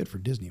 That's pretty good for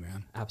Disney,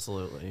 man.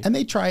 Absolutely. And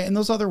they try, and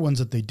those other ones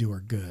that they do are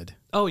good.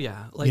 Oh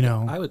yeah, like You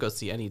know. I would go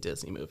see any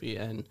Disney movie,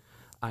 and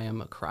I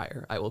am a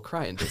crier. I will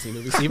cry in Disney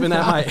movies, even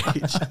at my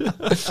age.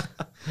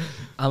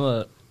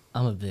 I'm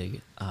a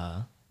big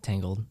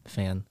Tangled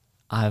fan.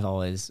 I've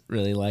always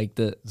really liked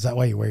it. Is that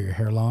why you wear your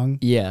hair long?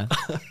 Yeah.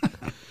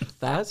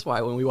 That's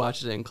why when we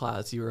watched it in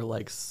class, you were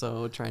like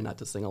so trying not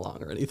to sing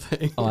along or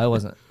anything. Oh, I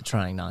wasn't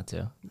trying not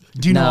to.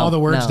 Do you know No, all the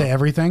words no. to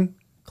everything?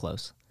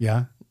 Close.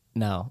 Yeah.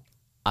 No,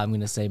 I'm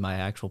gonna say my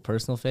actual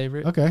personal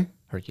favorite. Okay.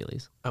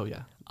 Hercules. Oh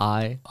yeah,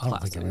 I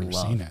don't think I've ever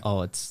love- seen it.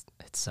 Oh, it's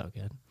so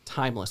good.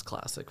 timeless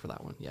classic for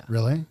that one. Yeah,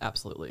 Really?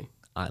 absolutely.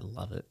 I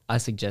love it. I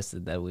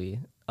suggested that we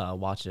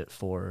watch it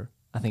for.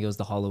 I think it was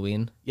the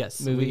Halloween.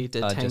 Yes, movie. we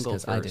did just Tangled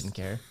because I first. didn't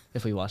care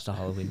if we watched a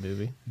Halloween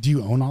movie. Do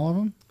you own all of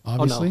them?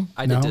 Obviously. Oh no,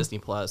 I did Disney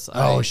Plus.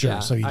 Oh, sure. Yeah,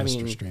 So you I just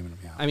mean, are streaming them,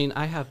 yeah. I mean,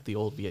 I have the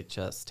old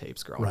VHS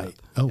tapes growing Right. up.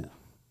 Oh.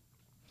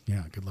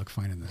 Yeah. Good luck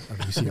finding a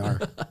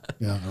VCR.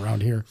 Yeah,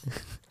 around here.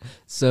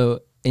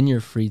 So, in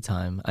your free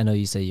time, I know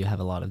you say you have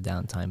a lot of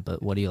downtime,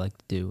 but what do you like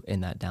to do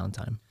in that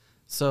downtime?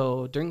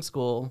 So during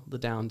school, the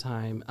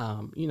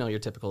downtime, you know, your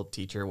typical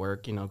teacher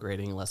work, you know,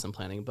 grading, lesson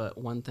planning. But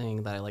one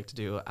thing that I like to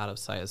do out of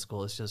sight of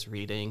school is just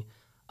reading.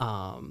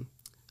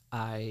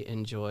 I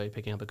enjoy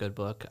picking up a good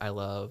book. I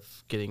love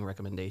getting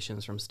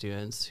recommendations from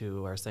students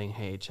who are saying,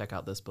 hey, check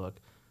out this book.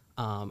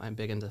 I'm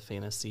big into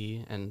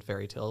fantasy and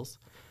fairy tales.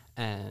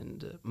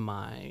 And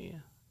my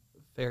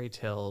fairy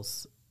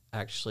tales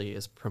actually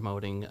is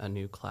promoting a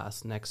new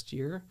class next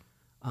year.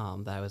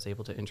 That I was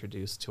able to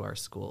introduce to our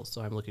school.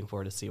 So I'm looking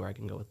forward to see where I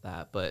can go with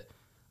that. But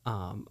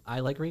I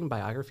like reading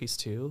biographies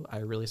too. I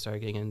really started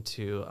getting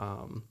into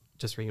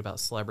just reading about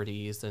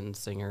celebrities and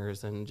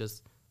singers and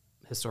just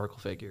historical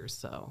figures.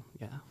 So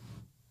yeah.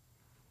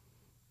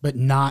 But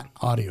not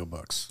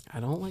audiobooks. I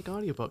don't like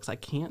audiobooks. I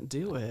can't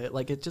do it.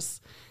 Like it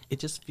just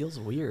feels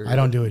weird. I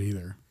don't do it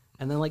either.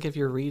 And then like if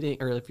you're reading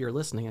or if you're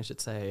listening, I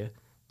should say,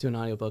 to an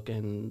audiobook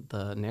and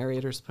the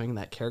narrator's putting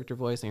that character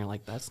voice and you're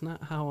like, that's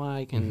not how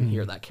I can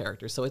hear that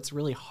character. So it's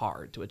really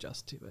hard to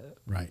adjust to it.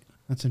 Right.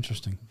 That's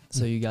interesting.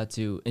 So, you got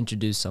to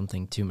introduce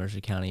something to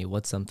Mercer County.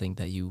 What's something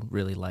that you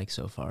really like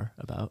so far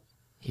about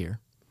here?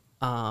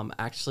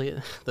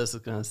 Actually, this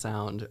is going to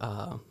sound,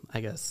 I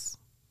guess,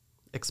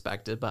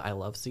 expected, but I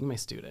love seeing my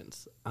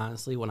students.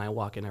 Honestly, when I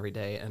walk in every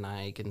day and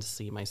I can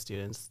see my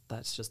students,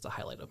 that's just the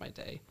highlight of my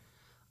day.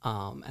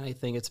 And I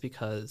think it's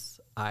because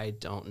I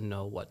don't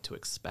know what to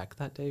expect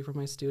that day from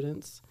my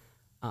students.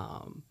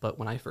 But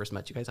when I first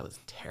met you guys, I was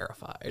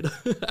terrified.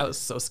 I was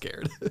so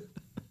scared.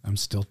 I'm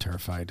still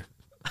terrified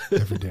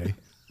every day.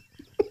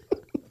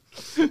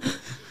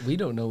 We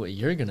don't know what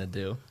you're going to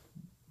do.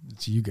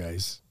 It's you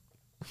guys.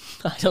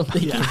 I don't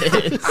think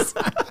it is.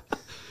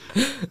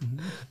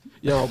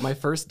 Yo, my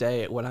first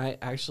day, when I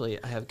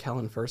have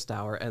Kellen first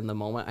hour, and the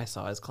moment I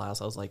saw his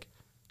class, I was like,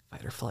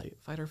 fight or flight,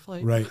 fight or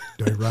flight. Right.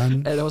 Do I run?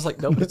 And I was like,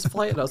 nope, it's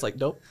flight. And I was like,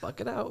 nope, buck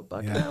it out,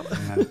 buck it out.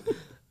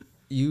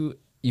 Yeah.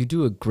 You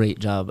do a great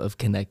job of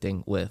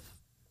connecting with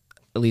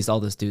at least all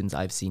the students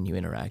I've seen you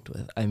interact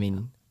with. I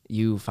mean,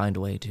 you find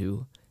a way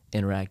to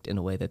interact in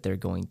a way that they're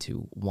going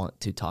to want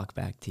to talk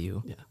back to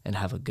you and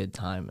have a good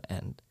time.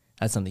 And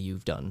that's something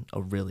you've done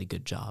a really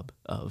good job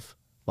of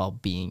while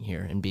being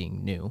here and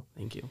being new.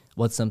 Thank you.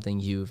 What's something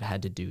you've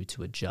had to do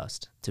to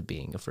adjust to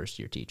being a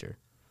first-year teacher?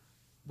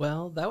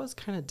 Well, that was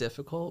kind of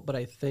difficult, but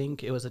I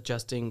think it was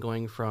adjusting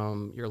going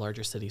from your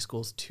larger city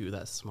schools to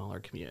that smaller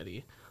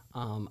community.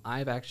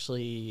 I've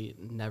actually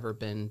never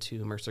been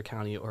to Mercer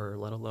County or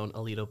let alone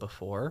Aledo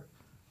before.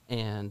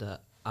 And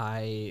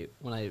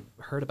when I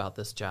heard about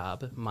this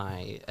job,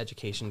 my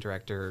education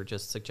director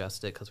just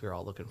suggested because we were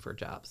all looking for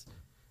jobs.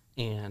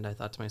 And I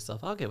thought to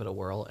myself, I'll give it a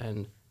whirl.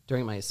 And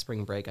during my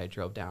spring break, I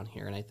drove down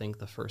here. And I think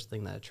the first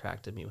thing that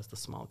attracted me was the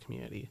small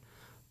community.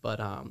 But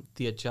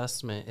the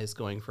adjustment is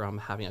going from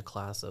having a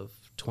class of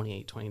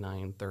 28,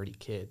 29, 30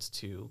 kids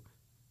to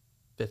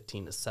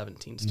 15 to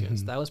 17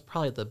 students. That was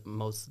probably the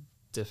most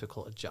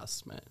difficult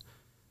adjustment.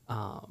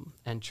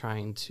 And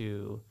trying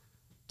to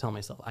tell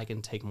myself I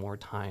can take more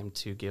time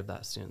to give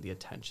that student the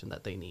attention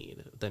that they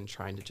need than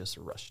trying to just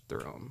rush through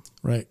them.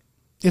 Right.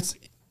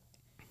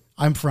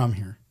 I'm from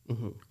here.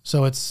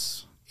 So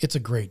it's a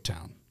great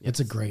town. Yes. It's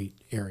a great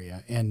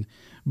area.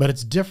 But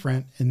it's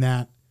different in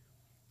that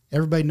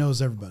everybody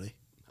knows everybody.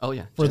 Oh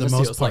yeah, For the most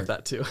Geneseo's like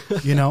part. that too.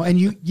 you know, and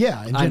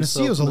and I'm so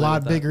Geneseo's a familiar lot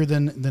with that. bigger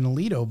than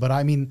Alito, but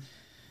I mean,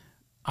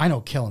 I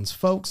know Kellen's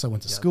folks. I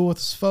went to school with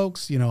his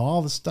folks. You know,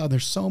 all the stuff.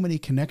 There's so many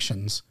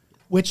connections,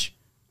 which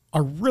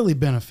are really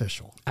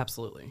beneficial.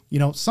 Absolutely. You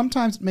know,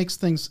 sometimes it makes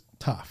things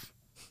tough.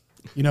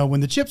 You know, when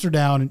the chips are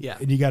down and, Yeah.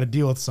 and you got to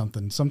deal with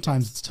something,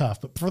 sometimes it's tough.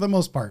 But for the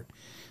most part,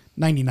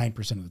 99%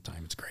 of the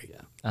time, it's great.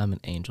 Yeah. I'm an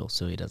angel,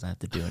 so he doesn't have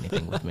to do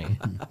anything with me.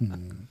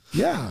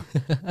 Yeah,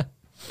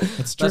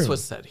 that's true. That's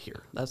what's said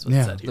here. That's what's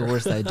Yeah. said The here.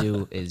 worst I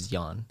do is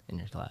yawn in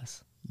your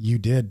class. You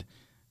did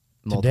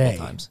Multiple Today.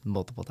 times.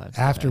 Multiple times.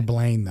 after today.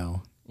 Blaine,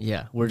 though,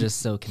 Yeah, we're just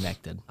so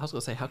connected. I was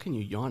gonna say, how can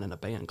you yawn in a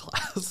band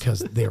class? because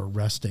they were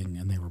resting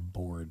and they were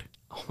bored.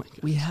 Oh my god.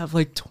 We have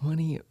like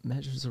 20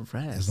 measures of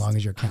rest. As long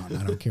as you're counting,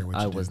 I don't care what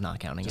you I do. was not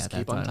counting Just at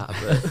keep that on time.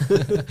 top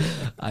of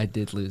it. I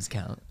did lose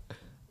count.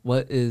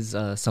 What is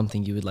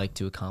something you would like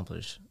to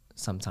accomplish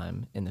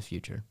sometime in the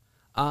future?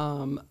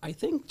 I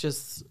think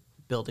just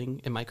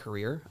building in my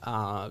career,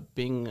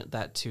 being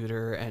that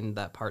tutor and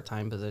that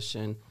part-time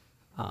position,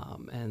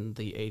 and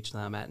the age that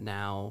I'm at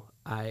now,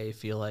 I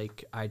feel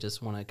like I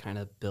just want to kind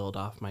of build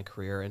off my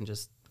career and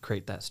just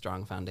create that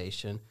strong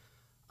foundation.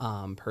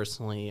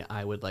 Personally,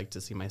 I would like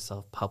to see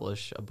myself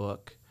publish a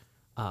book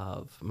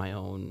of my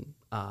own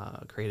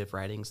creative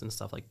writings and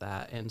stuff like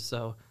that. And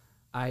so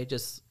I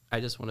just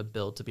want to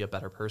build to be a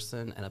better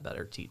person and a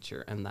better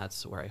teacher, and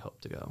that's where I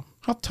hope to go.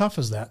 How tough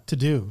is that to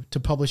do, to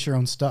publish your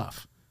own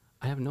stuff?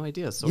 I have no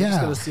idea, so we're just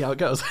Yeah. going to see how it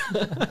goes.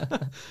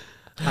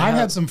 I've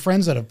had some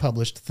friends that have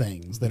published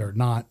things that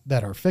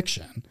are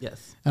fiction,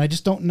 Yes. and I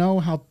just don't know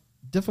how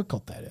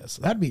difficult that is.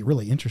 That'd be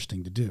really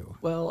interesting to do.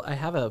 Well, I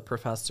have a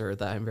professor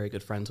that I'm very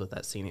good friends with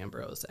at St.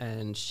 Ambrose,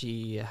 and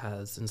she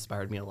has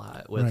inspired me a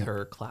lot with Right.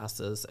 her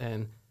classes.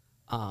 And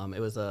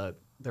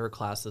there were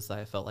classes that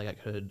I felt like I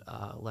could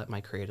let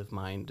my creative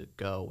mind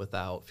go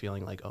without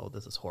feeling like, oh,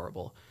 this is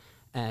horrible.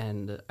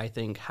 And I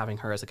think having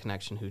her as a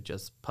connection who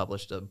just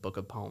published a book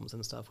of poems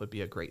and stuff would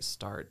be a great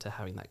start to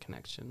having that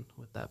connection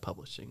with that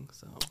publishing.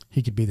 So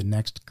He could be the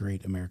next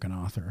great American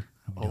author.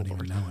 We don't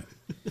Lord. even know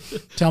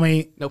it. Tell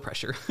me, no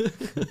pressure.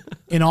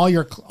 in all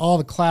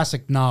the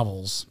classic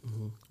novels,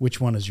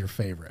 which one is your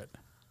favorite?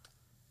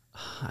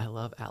 I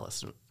love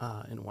Alice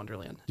in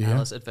Wonderland. Do ya?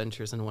 Alice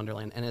Adventures in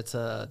Wonderland. And it's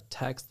a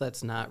text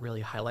that's not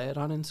really highlighted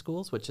on in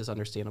schools, which is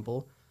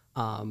understandable.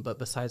 But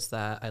besides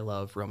that, I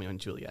love Romeo and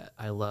Juliet.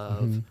 I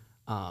love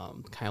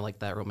kind of like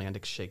that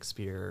romantic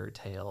Shakespeare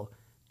tale.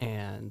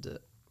 And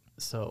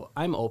so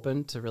I'm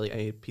open to really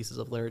any pieces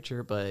of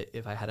literature, but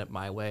if I had it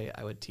my way,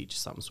 I would teach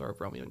some sort of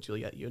Romeo and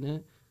Juliet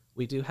unit.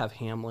 We do have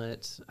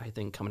Hamlet, I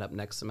think, coming up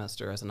next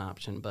semester as an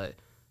option, but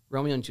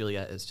Romeo and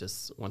Juliet is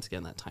just, once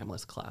again, that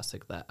timeless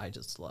classic that I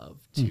just love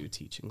to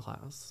teach in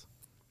class.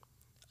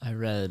 I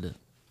read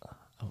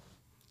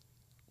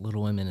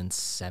Little Women in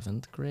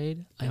 7th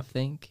grade, I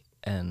think,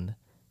 and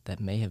that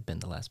may have been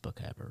the last book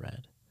I ever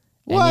read.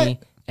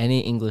 What?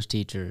 Any English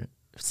teacher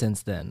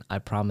since then, I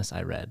promise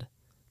I read.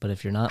 But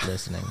if you're not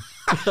listening,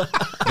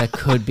 that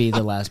could be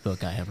the last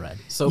book I have read.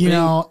 So You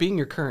know- being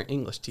your current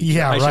English teacher,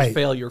 Yeah, I right. should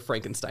fail your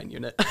Frankenstein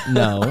unit.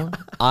 No,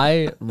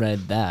 I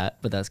read that,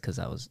 but that's because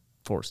I was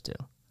forced to.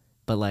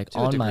 But like To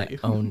a on my degree.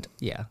 own,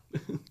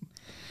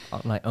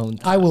 on my own.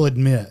 I will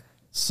admit,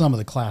 some of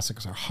the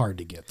classics are hard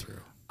to get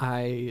through.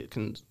 I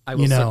will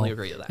You know, certainly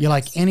agree to that. you yes.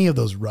 like any of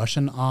those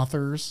Russian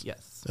authors?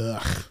 Yes.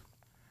 Ugh.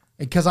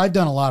 Because I've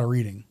done a lot of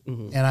reading,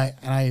 and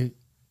I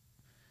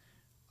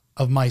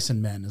of Mice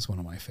and Men is one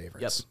of my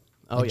favorites. Yep.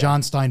 Oh, Like yeah.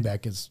 John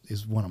Steinbeck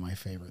is one of my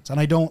favorites, and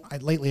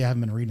lately I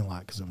haven't been reading a lot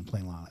because I've been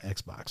playing a lot of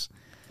Xbox.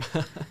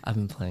 I've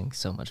been playing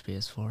so much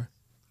PS4.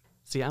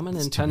 See, I'm a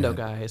That's too Nintendo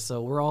bad. guy,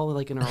 so we're all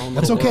like in our own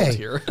That's little world okay.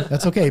 here.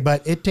 That's okay,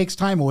 but it takes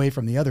time away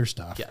from the other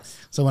stuff. Yes.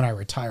 So when I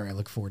retire, I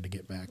look forward to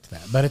get back to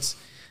that. But it's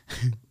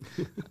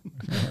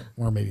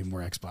or maybe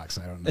more Xbox.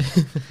 I don't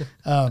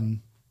know.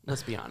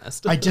 Let's be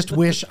honest. I just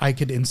wish I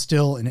could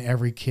instill in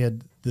every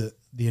kid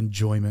the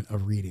enjoyment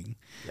of reading.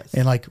 Yes.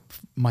 And like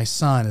my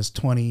son is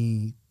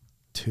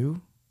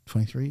 22,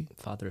 23.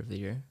 Father of the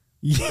Year.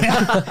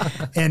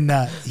 Yeah. And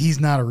he's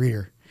not a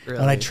reader. And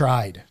I Really?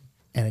 tried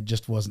and it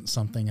just wasn't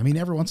something. I mean,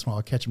 every once in a while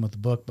I'll catch him with a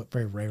book, but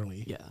very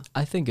rarely. Yeah.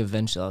 I think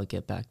eventually I'll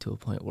get back to a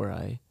point where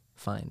I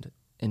find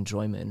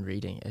enjoyment in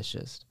reading. It's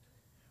just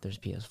there's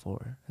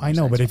PS4. and I there's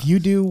know, but if you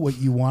Xbox. do what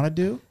you want to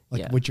do,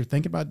 like Yeah. what you're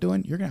thinking about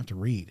doing, you're going to have to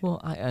read. Well,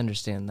 I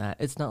understand that.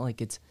 It's not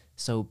like it's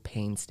so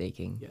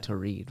painstaking Yeah. to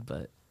read,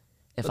 but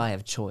if I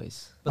have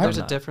choice. But there's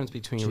I'm a not difference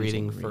between choosing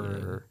reading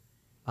for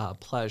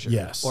pleasure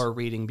Yes. or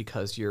reading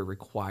because you're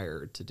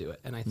required to do it.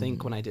 And I think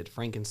Mm-hmm. when I did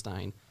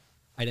Frankenstein,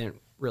 I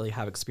didn't really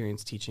have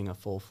experience teaching a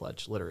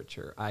full-fledged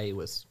literature. I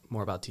was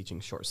more about teaching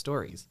short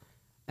stories.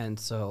 And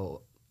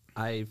so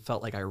I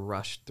felt like I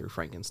rushed through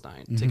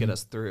Frankenstein to get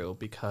us through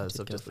because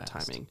of go just the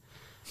fast. timing.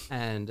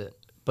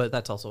 But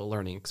that's also a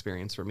learning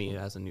experience for me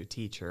as a new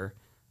teacher.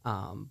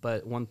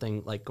 But one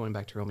thing, like going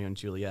back to Romeo and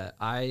Juliet,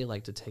 I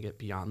like to take it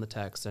beyond the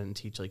text and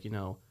teach, like,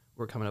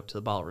 we're coming up to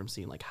the ballroom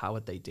scene, like how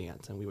would they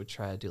dance? And we would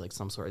try to do like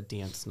some sort of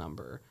dance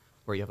number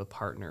where you have a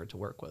partner to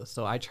work with.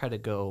 So I try to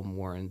go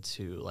more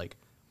into like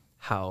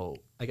how,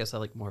 I guess I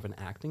like more of an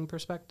acting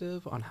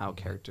perspective on how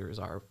characters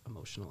are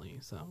emotionally.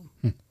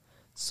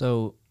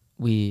 So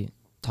we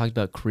talked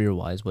about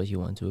career-wise, what you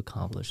want to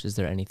accomplish. Is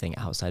there anything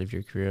outside of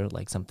your career,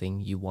 like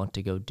something you want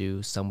to go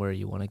do, somewhere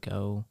you want to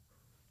go?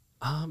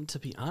 To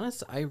be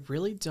honest, I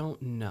really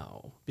don't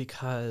know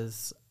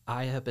because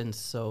I have been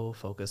so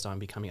focused on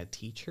becoming a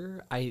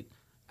teacher.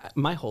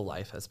 My whole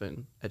life has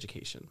been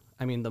education.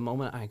 I mean, the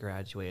moment I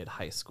graduated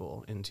high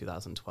school in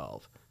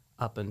 2012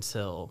 up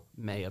until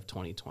May of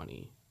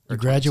 2020. You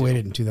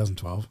graduated in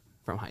 2012?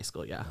 From high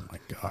school, yeah. Oh, my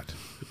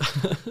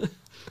God.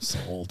 So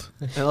old.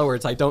 In other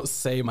words, I don't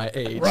say my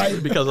age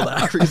because of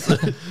that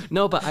reason.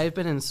 No, but I've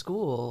been in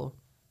school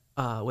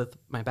with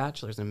my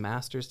bachelor's and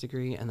master's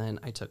degree, and then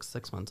I took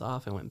 6 months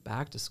off and went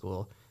back to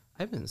school.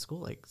 I've been in school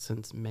like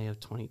since May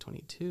of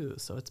 2022,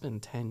 so it's been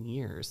 10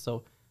 years.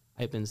 So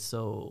I've been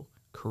so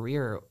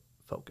career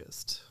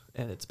focused,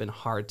 and it's been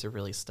hard to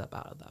really step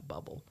out of that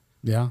bubble.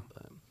 Yeah.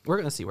 But we're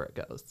going to see where it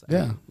goes.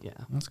 Yeah. Yeah.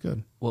 That's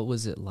good. What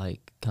was it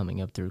like coming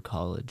up through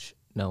college,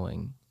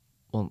 knowing,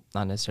 well,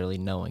 not necessarily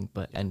knowing,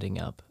 but ending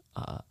up,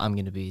 I'm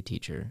going to be a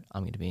teacher,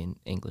 I'm going to be an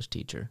English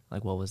teacher?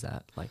 Like, what was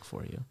that like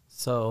for you?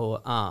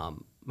 So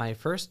my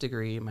first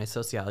degree, my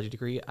sociology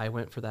degree, I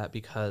went for that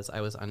because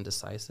I was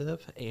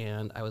undecisive,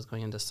 and I was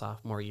going into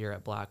sophomore year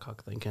at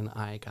Blackhawk thinking,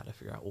 I got to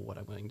figure out what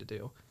I'm going to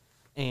do.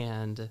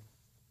 And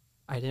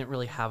I didn't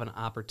really have an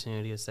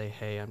opportunity to say,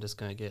 hey, I'm just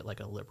going to get like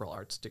a liberal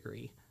arts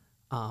degree.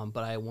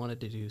 But I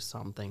wanted to do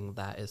something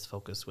that is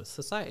focused with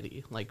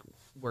society, like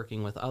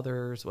working with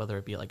others, whether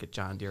it be like a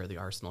John Deere or the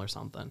Arsenal or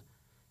something.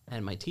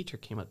 And my teacher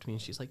came up to me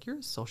and she's like, you're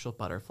a social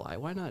butterfly.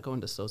 Why not go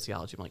into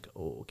sociology? I'm like,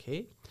 oh,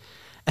 okay.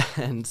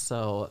 And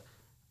so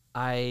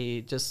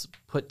I just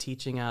put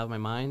teaching out of my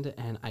mind,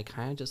 and I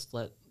kind of just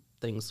let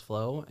things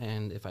flow.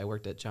 And if I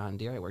worked at John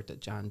Deere, I worked at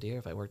John Deere.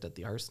 If I worked at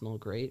the Arsenal,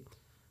 great,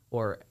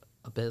 or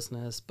a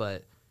business.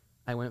 But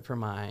I went for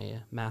my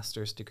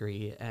master's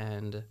degree,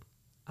 and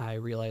I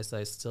realized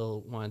that I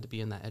still wanted to be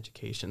in that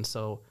education.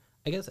 So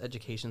I guess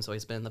education's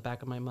always been in the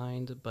back of my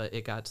mind, but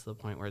it got to the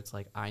point where it's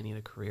like, I need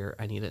a career.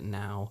 I need it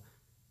now.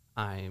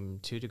 I'm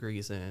 2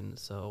 degrees in,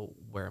 so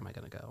where am I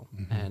going to go?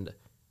 Mm-hmm. And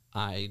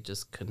I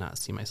just could not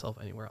see myself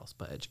anywhere else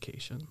but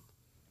education.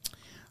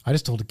 I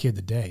just told a kid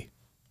today,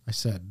 I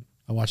said,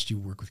 I watched you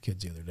work with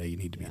kids the other day. You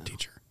need to be a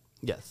teacher.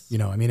 Yes. You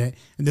know, I mean, and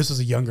this was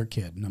a younger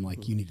kid, and I'm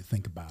like, you need to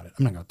think about it.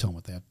 I'm not going to tell them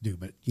what they have to do,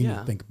 but you need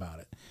to think about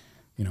it,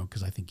 you know,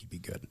 because I think you'd be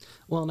good.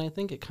 Well, and I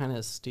think it kind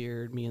of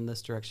steered me in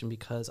this direction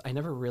because I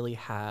never really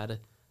had,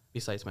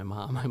 besides my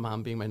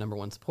mom being my number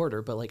one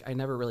supporter, but like I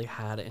never really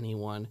had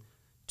anyone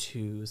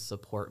to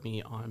support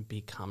me on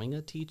becoming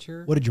a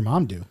teacher. What did your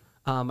mom do?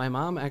 My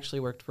mom actually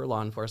worked for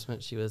law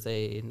enforcement. She was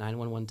a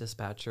 911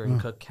 dispatcher in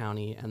Cook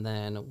County. And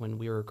then when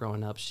we were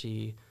growing up,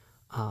 she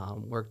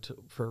worked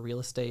for real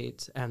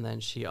estate. And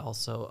then she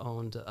also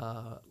owned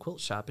a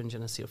quilt shop in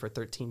Geneseo for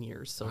 13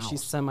 years. So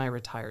she's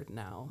semi-retired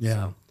now. Yeah.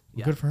 So,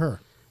 Well, good for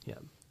her. Yeah.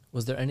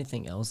 Was there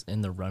anything else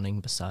in the running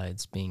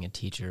besides being a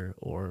teacher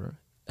or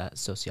that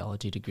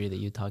sociology degree that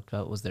you talked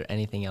about? Was there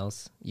anything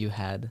else you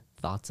had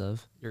thoughts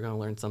of? You're going to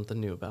learn something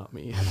new about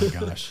me. Oh, my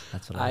gosh.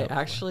 That's what I hope for.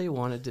 actually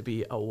wanted to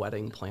be a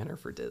wedding planner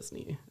for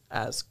Disney.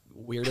 As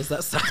weird as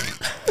that sounds.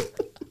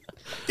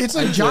 It's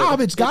a job.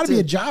 It's got to be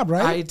a job,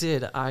 right? I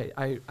did.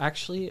 I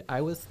actually,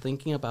 I was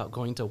thinking about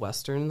going to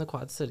Western in the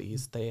Quad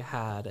Cities. They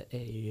had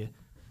a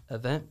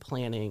event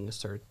planning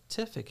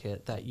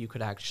certificate that you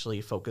could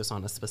actually focus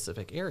on a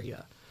specific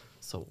area.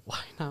 So why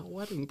not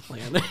wedding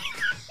planning?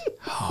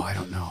 Oh, I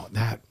don't know.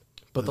 That.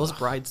 But those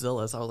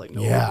bridezillas, I was like,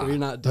 no, Yeah. we're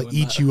not doing They'll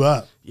eat that. you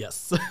up.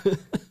 Yes.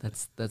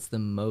 That's the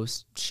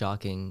most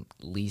shocking,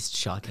 least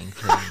shocking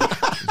thing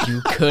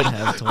you could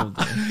have told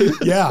me.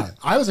 Yeah.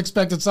 I was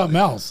expecting something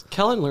else.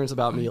 Kellen learns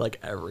about me like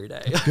every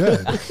day.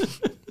 Good.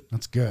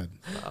 That's good.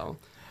 So,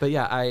 but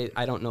yeah,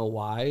 I don't know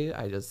why.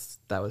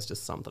 That was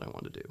just something I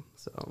wanted to do.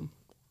 So,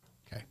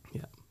 Okay.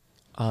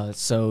 yeah.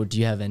 So do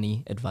you have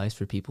any advice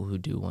for people who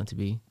do want to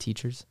be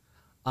teachers?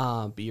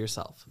 Be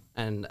yourself.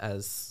 And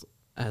as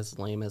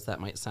lame as that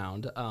might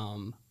sound,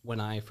 when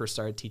I first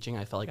started teaching,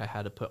 I felt like I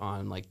had to put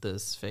on like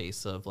this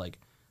face of like,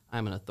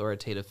 I'm an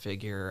authoritative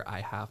figure.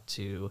 I have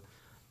to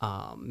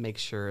make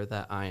sure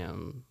that I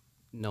am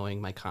knowing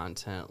my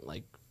content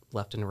like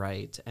left and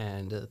right.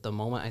 And the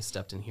moment I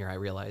stepped in here, I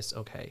realized,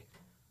 okay,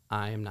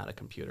 I am not a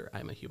computer.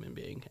 I'm a human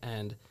being.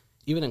 And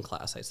even in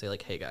class, I say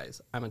like, hey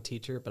guys, I'm a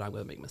teacher, but I'm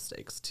going to make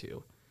mistakes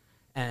too.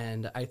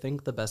 And I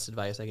think the best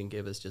advice I can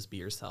give is just be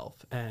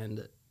yourself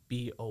and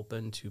be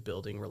open to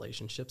building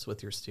relationships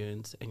with your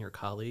students and your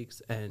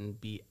colleagues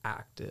and be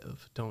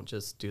active. Don't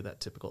just do that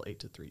typical 8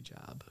 to 3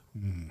 job.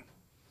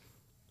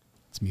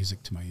 It's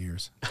music to my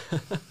ears.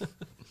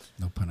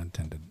 No pun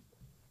intended.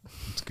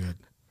 It's good.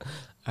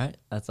 All right,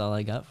 that's all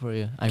I got for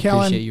you. I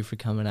Kellen. appreciate you for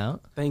coming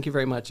out. Thank you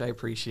very much. I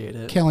appreciate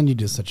it. Kellen, you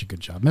did such a good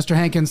job. Mr.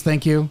 Hankins,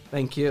 thank you.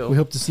 Thank you. We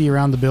hope to see you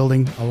around the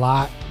building a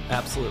lot.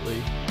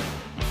 Absolutely.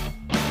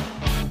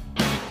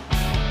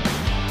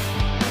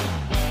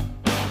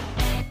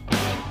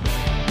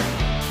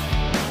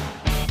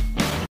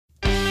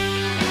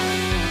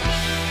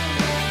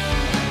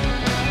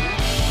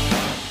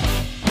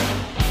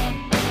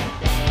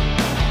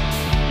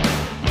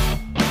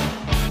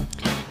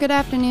 Good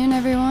afternoon,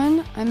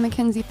 everyone. I'm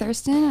Mackenzie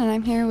Thurston, and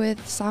I'm here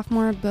with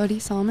sophomore Bodie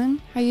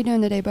Solomon. How you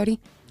doing today, Bodie?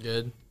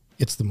 Good.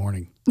 It's the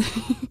morning.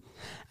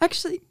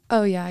 Actually,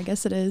 oh yeah, I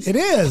guess it is. It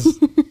is.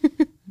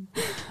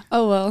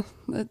 Oh well,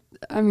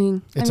 I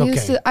mean, It's I'm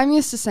okay. I'm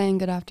used to saying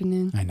good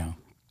afternoon. I know.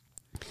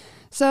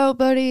 So,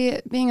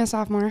 Bodie, being a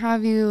sophomore, how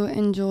have you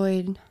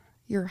enjoyed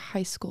your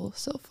high school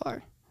so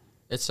far?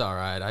 It's all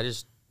right.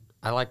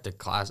 I like the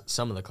class,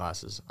 some of the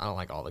classes. I don't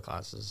like all the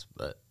classes,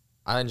 but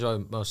I enjoy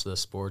most of the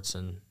sports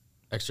and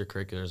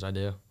extracurriculars I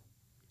do.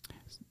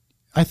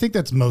 I think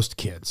that's most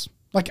kids.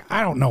 Like,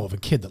 I don't know of a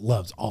kid that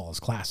loves all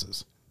his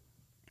classes.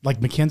 Like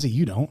Mackenzie,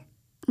 you don't.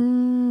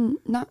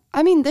 Not.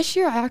 I mean, this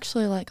year I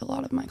actually like a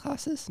lot of my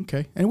classes.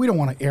 Okay. And we don't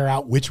want to air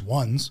out which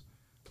ones,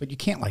 but you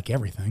can't like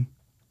everything.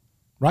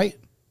 Right?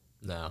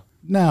 No.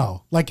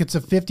 No. Like it's a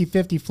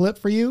 50-50 flip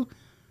for you?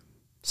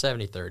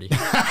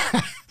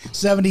 70-30.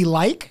 70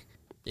 like?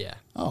 Yeah.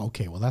 Oh,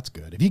 okay. Well, that's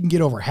good. If you can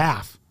get over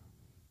half,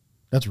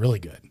 that's really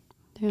good.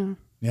 Yeah.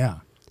 Yeah.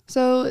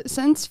 So,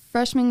 since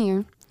freshman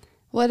year,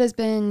 what has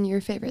been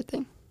your favorite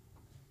thing?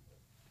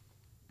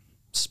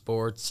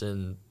 Sports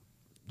and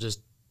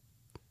just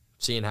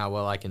seeing how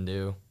well I can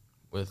do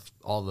with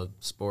all the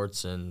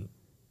sports and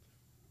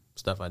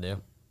stuff I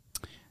do.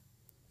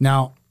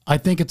 Now, I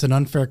think it's an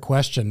unfair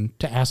question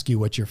to ask you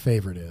what your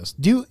favorite is.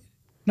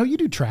 No, you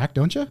do track,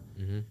 don't you?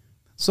 Mm-hmm.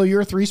 So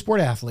you're a 3-sport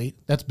athlete.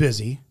 That's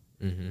busy.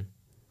 Mm-hmm.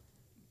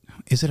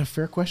 Is it a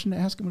fair question to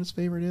ask him what his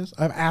favorite is?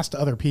 I've asked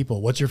other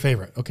people, what's your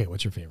favorite? Okay,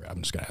 what's your favorite?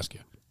 I'm just going to ask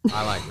you.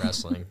 I like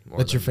wrestling more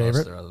That's than your favorite?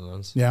 most of the other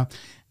ones. Yeah.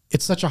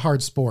 It's such a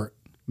hard sport,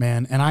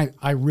 man, and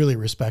I really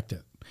respect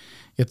it.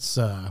 It's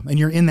and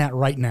you're in that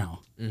right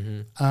now.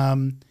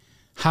 Mm-hmm.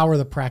 How are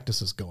the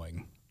practices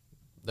going?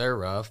 They're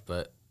rough,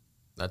 but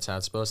that's how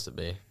it's supposed to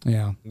be.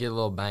 Yeah. You get a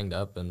little banged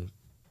up and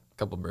a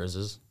couple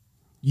bruises.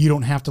 You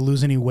don't have to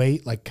lose any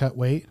weight, like cut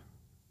weight?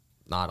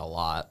 Not a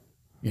lot.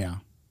 Yeah.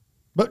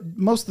 But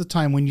most of the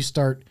time when you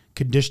start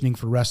conditioning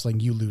for wrestling,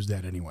 you lose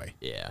that anyway.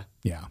 Yeah.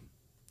 Yeah,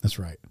 that's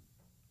right.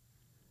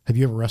 Have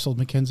you ever wrestled,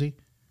 Mackenzie?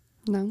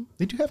 No.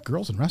 They do have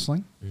girls in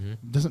wrestling.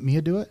 Mm-hmm. Doesn't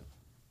Mia do it?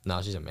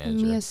 No, she's a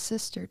manager. Mia's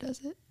sister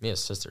does it.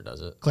 Mia's sister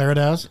does it. Clara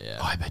does? Yeah.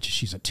 Oh, I bet you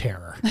she's a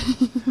terror.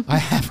 I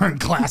have her in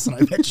class, and I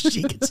bet you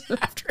she gets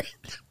after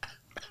it.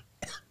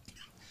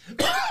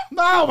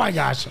 Oh, my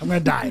gosh. I'm going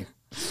to die.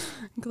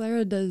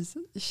 Clara does.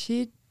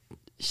 She'd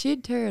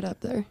tear it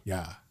up there.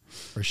 Yeah,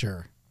 for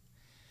sure.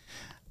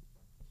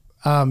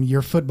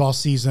 Your football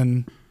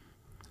season,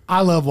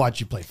 I love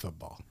watching you play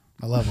football.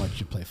 I love watching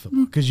you play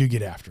football because you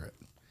get after it.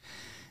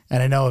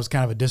 And I know it was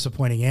kind of a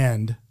disappointing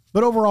end,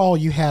 but overall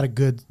you had a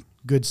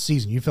good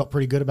season. You felt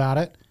pretty good about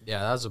it? Yeah,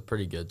 that was a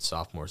pretty good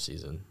sophomore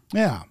season.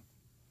 Yeah.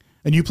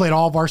 And you played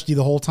all varsity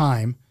the whole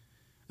time,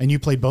 and you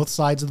played both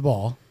sides of the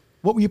ball.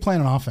 What were you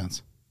playing on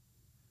offense?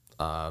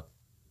 For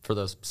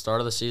the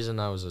start of the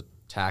season, I was a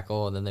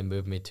tackle, and then they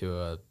moved me to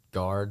a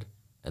guard,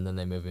 and then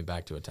they moved me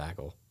back to a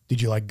tackle.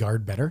 Did you like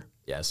guard better?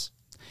 Yes.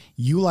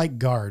 You like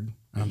guard.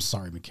 And I'm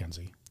sorry,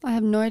 Mackenzie. I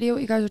have no idea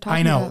what you guys are talking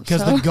I know, about.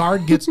 because so. the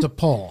guard gets to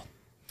pull.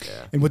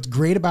 Yeah. And what's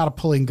great about a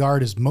pulling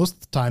guard is most of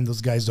the time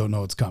those guys don't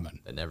know it's coming.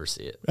 I never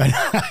see it.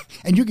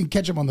 And you can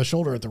catch them on the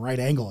shoulder at the right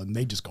angle, and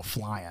they just go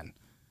flying.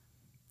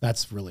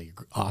 That's really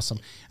awesome.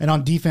 And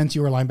on defense,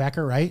 you were a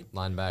linebacker, right?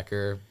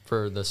 Linebacker.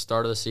 For the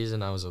start of the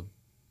season, I was a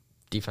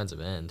defensive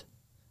end.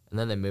 And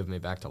then they moved me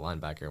back to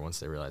linebacker once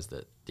they realized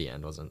that the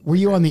end wasn't. Were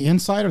you on the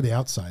inside or the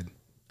outside?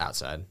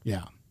 Outside.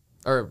 Yeah.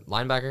 Or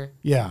linebacker?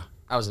 Yeah.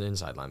 I was an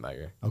inside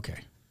linebacker.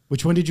 Okay.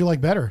 Which one did you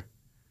like better?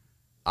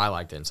 I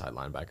liked inside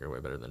linebacker way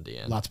better than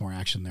DN. Lots more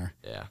action there.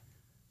 Yeah.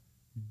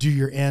 Do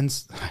your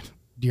ends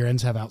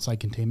have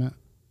outside containment?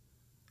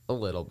 A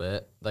little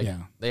bit. Like,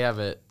 Yeah. they have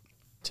it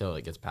till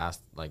it gets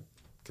past, like,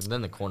 because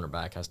then the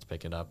cornerback has to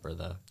pick it up or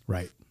the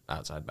Right.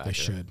 outside backer. They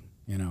should.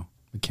 You know,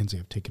 Mackenzie,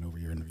 I've taken over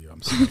your interview.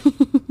 I'm sorry.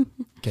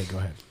 Okay, go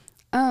ahead.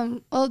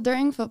 Well,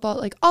 during football,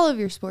 like all of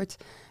your sports,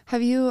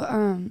 have you,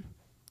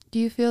 do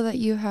you feel that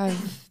you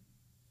have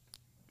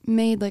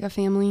made like a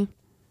family?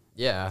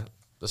 Yeah,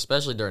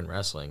 especially during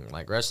wrestling.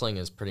 Like, wrestling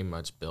is pretty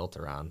much built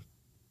around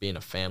being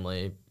a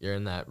family. You're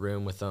in that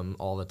room with them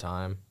all the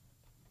time.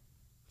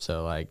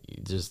 So, like,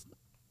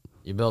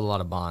 you build a lot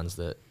of bonds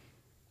that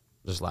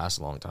just last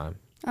a long time.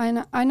 I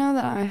know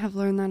that I have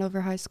learned that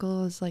over high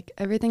school is like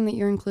everything that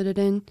you're included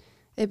in,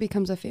 it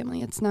becomes a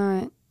family. It's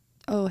not,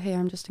 oh, hey,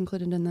 I'm just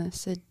included in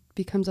this. It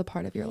becomes a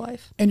part of your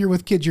life. And you're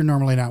with kids you're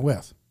normally not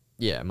with.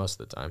 Yeah, most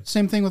of the time.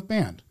 Same thing with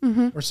band,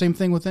 or same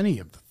thing with any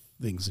of the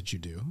things that you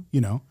do, you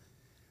know.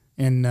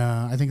 And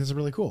I think that's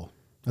really cool.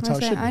 That's how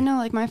it should be. I know,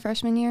 like my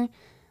freshman year,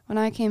 when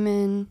I came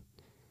in,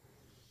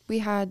 we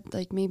had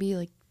like maybe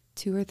like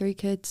 2 or 3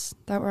 kids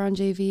that were on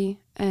JV,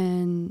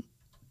 and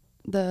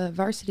the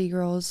varsity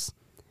girls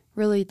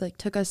really like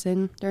took us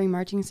in during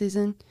marching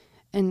season,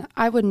 and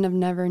I wouldn't have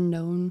never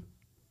known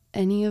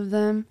any of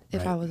them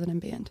if I wasn't in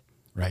band.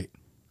 Right.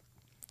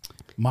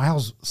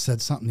 Miles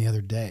said something the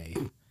other day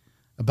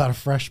about a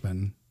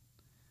freshman,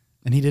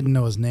 and he didn't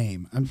know his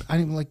name.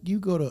 I'm like, you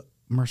go to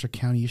Mercer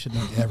County, you should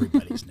know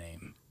everybody's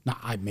name. Now,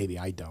 maybe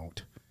I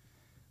don't,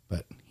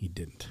 but he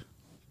didn't.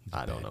 He's a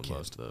I don't bad know kid.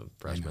 most of the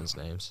freshmen's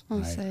names. I'll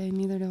Right. say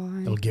neither do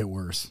I. It'll get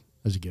worse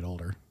as you get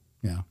older.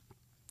 Yeah.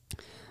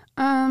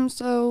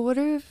 So what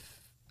are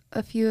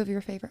a few of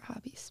your favorite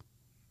hobbies?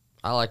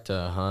 I like to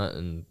hunt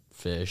and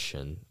fish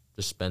and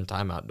just spend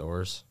time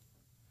outdoors.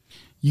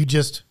 You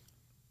just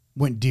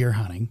went deer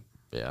hunting.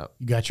 Yeah.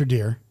 You got your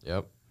deer.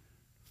 Yep.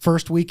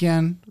 First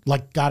weekend,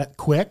 like got it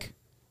quick.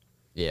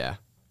 Yeah.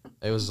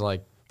 It was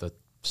like the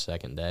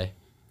second day.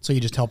 So you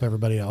just help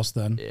everybody else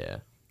then? Yeah.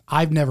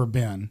 I've never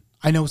been.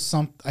 I know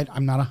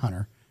I'm not a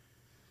hunter.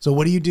 So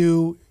what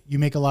do? You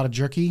make a lot of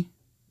jerky?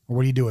 Or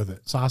what do you do with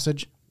it?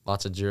 Sausage?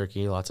 Lots of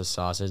jerky, lots of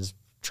sausage,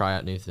 try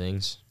out new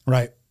things.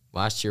 Right.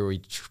 Last year we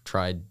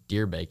tried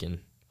deer bacon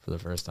for the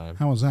first time.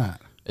 How was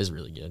that? It was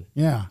really good.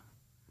 Yeah.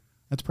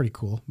 That's pretty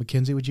cool.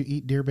 Mackenzie, would you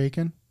eat deer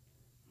bacon?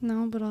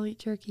 No, but I'll eat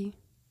jerky.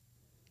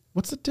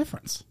 What's the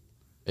difference?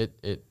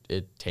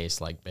 It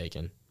tastes like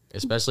bacon,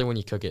 especially when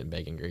you cook it in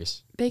bacon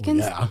grease. Bacon's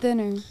Yeah.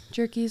 thinner.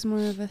 Jerky's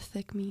more of a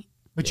thick meat.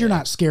 But you're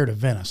not scared of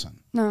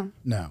venison. No.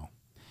 No.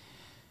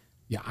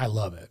 Yeah, I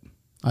love it.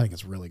 I think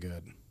it's really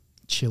good.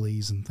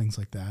 Chilies and things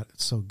like that.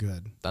 It's so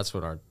good. That's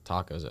what our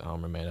tacos at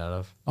home are made out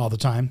of. All the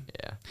time.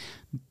 Yeah.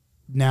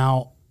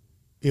 Now,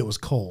 it was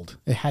cold.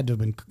 It had to have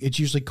been. It's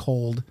usually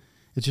cold.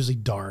 It's usually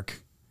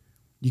dark.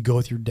 You go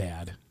with your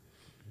dad.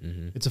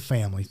 Mm-hmm. It's a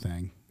family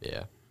thing.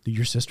 Yeah.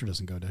 Your sister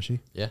doesn't go, does she?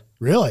 Yeah.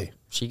 Really?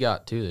 She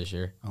got 2 this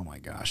year. Oh my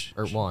gosh.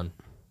 Or 1.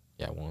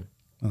 Yeah, 1.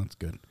 Oh, that's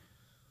good.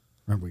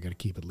 Remember, we got to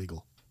keep it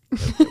legal.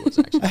 It was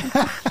actually.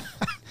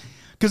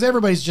 Because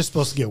everybody's just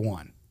supposed to get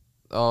one.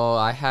 Oh,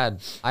 I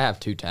have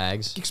 2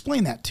 tags.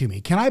 Explain that to me.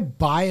 Can I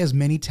buy as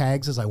many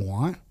tags as I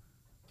want?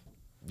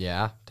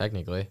 Yeah,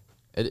 technically.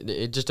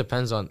 It just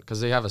depends on, because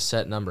they have a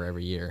set number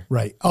every year.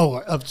 Right.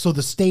 Oh, so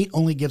the state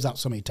only gives out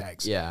so many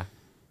tags. Yeah.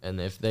 And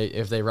if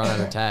they run out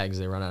of tags,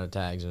 they run out of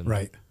tags. And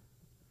Right.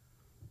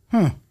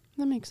 Huh.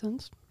 That makes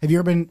sense. Have you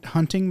ever been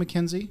hunting,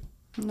 Mackenzie?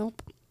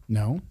 Nope.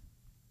 No.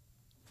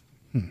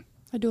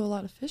 I do a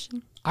lot of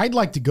fishing. I'd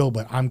like to go,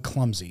 but I'm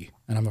clumsy,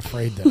 and I'm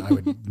afraid that I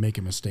would make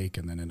a mistake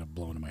and then end up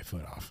blowing my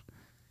foot off.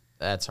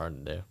 That's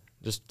hard to do.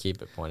 Just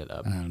keep it pointed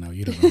up. I don't know.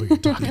 You don't know who you're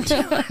talking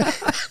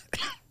to.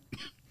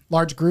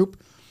 Large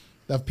group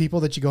of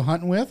people that you go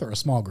hunting with, or a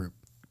small group?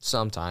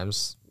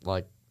 Sometimes,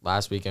 like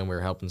last weekend, we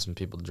were helping some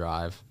people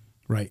drive.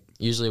 Right.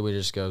 Usually we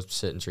just go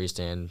sit in tree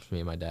stand, me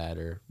and my dad,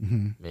 or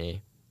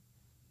me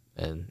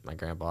and my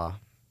grandpa.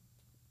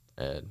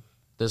 And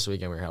this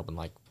weekend we were helping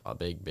like a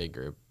big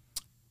group.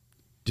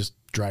 Just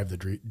drive the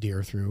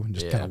deer through and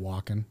just Yeah. kind of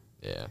walking.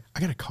 Yeah. I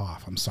got a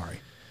cough. I'm sorry.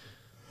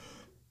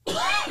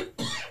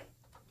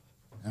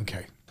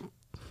 Okay.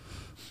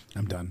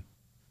 I'm done.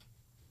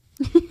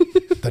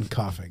 Done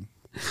coughing.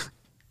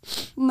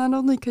 Not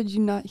only could you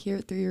not hear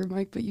it through your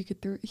mic, but you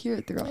could hear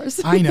it through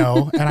ours. I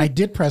know. And I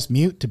did press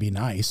mute to be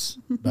nice,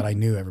 but I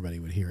knew everybody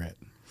would hear it.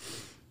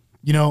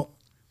 You know,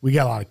 we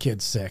got a lot of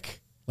kids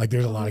sick. Like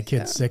there's a lot of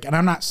kids sick. And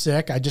I'm not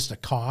sick. I just a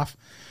cough.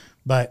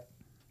 But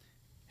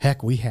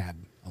heck, we had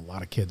a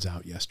lot of kids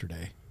out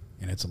yesterday.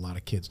 And it's a lot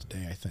of kids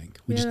today, I think.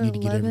 We just had need to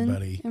get 11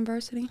 everybody. in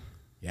varsity.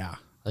 Yeah.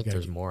 I think gotta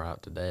there's more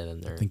out today than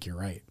there. I think you're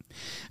right.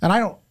 And I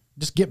don't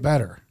just get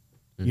better.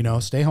 You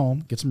know, stay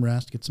home, get some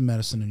rest, get some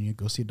medicine, and you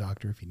go see a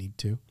doctor if you need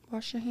to.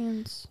 Wash your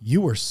hands.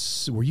 You were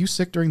you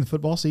sick during the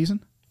football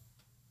season?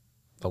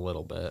 A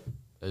little bit.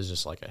 It was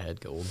just like a head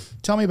cold.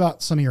 Tell me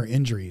about some of your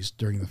injuries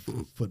during the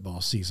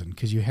football season,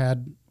 because you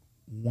had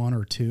 1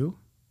 or 2.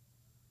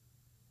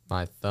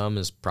 My thumb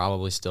is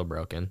probably still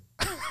broken,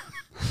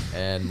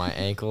 and my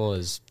ankle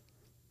is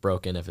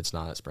broken if it's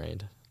not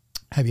sprained.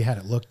 Have you had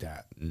it looked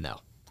at? No,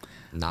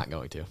 not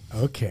going to.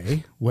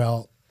 Okay.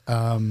 Well,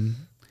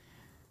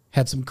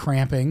 had some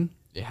cramping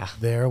Yeah.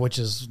 there, which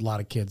is a lot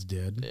of kids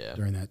did Yeah.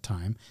 during that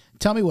time.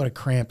 Tell me what a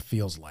cramp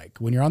feels like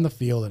when you're on the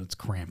field and it's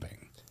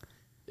cramping.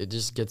 It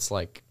just gets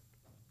like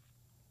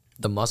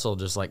the muscle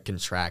just like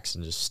contracts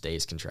and just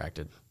stays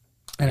contracted.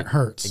 And it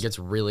hurts. It gets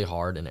really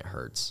hard and it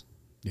hurts.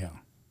 Yeah.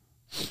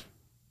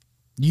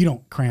 You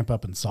don't cramp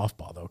up in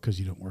softball, though, because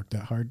you don't work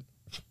that hard.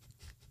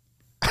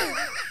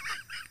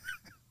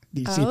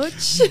 Do you see,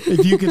 Ouch.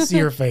 if you could see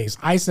her face,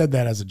 I said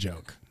that as a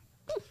joke.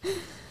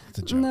 It's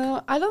a joke.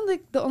 No, I don't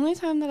think the only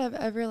time that I've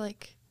ever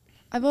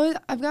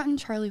I've gotten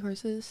Charlie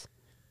horses.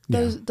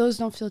 Those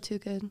don't feel too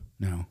good.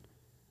 No.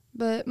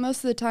 But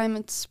most of the time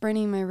it's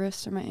spraining my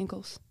wrists or my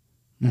ankles.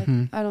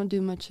 I don't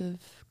do much of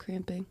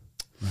cramping.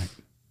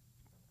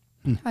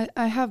 Right.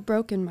 I have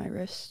broken my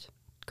wrist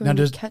Now going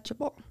does- to catch a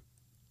ball.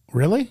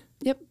 Really?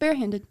 Yep,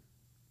 barehanded.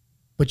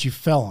 But you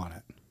fell on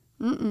it.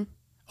 Mm-mm.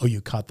 Oh, you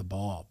caught the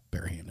ball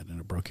barehanded and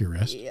it broke your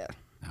wrist? Yeah.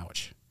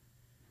 Ouch.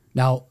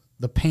 Now,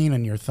 the pain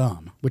in your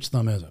thumb, which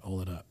thumb is it?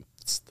 Hold it up.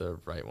 It's the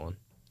right one.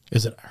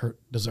 Is it hurt?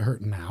 Does it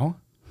hurt now?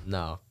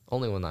 No,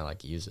 only when I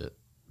like use it.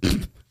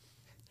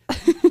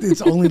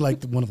 It's only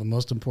like one of the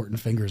most important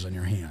fingers on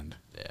your hand.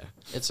 Yeah,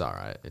 it's all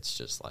right. It's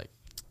just like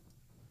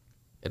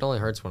it only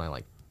hurts when I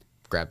like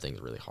grab things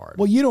really hard.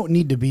 Well, you don't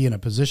need to be in a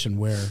position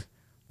where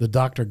the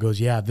doctor goes,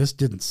 yeah, this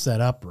didn't set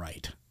up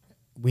right.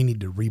 We need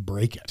to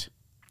re-break it.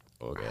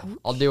 Okay,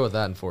 I'll deal with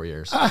that in 4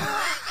 years.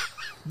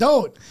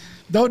 Don't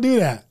do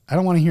that. I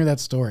don't want to hear that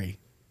story.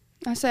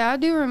 I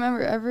do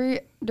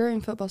remember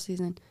during football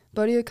season,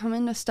 Bodie would come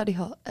into study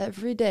hall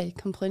every day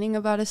complaining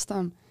about his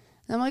thumb.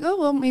 And I'm like, oh,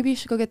 well, maybe you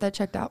should go get that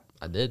checked out.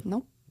 I did.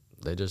 Nope.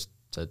 They just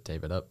said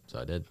tape it up, so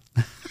I did.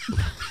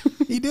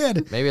 He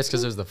did. Maybe it's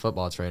because it was the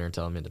football trainer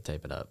telling me to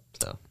tape it up.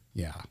 So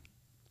Yeah.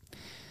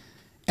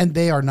 And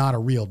they are not a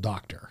real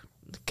doctor.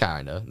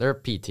 kinda. They're a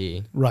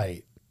PT.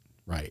 Right.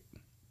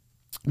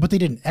 But they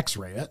didn't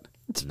x-ray it.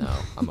 No,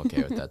 I'm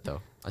okay with that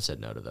though. I said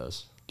no to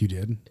those. You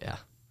did? Yeah.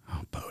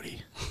 Oh,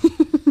 Bodie.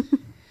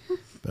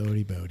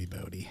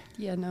 Bodie.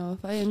 Yeah, no,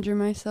 if I injure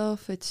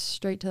myself, it's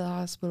straight to the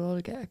hospital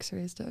to get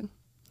x-rays done.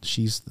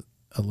 She's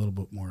a little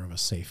bit more of a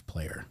safe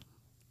player.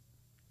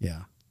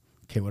 Yeah.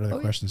 Okay, what other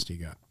questions do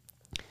you got?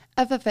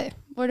 FFA,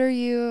 what are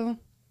you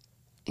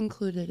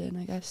included in,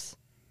 I guess?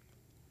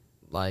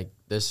 Like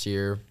this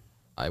year,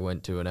 I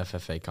went to an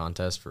FFA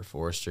contest for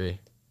forestry,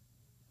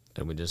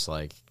 and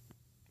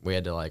we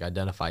had to like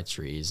identify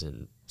trees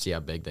and see how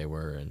big they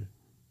were and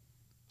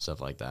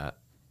stuff like that.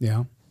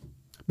 Yeah.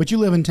 But you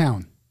live in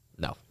town.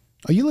 No.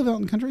 Oh, you live out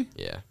in the country?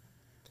 Yeah.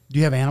 Do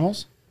you have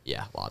animals?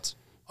 Yeah, lots.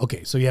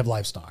 Okay, so you have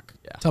livestock.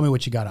 Yeah. Tell me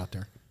what you got out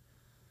there.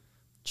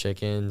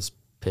 Chickens,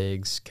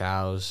 pigs,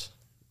 cows,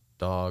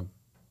 dog,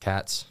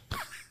 cats.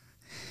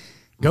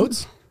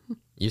 Goats?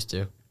 Used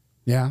to.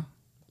 Yeah.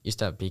 Used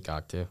to have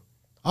peacock too.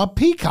 A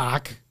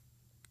peacock?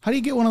 How do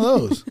you get one of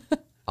those?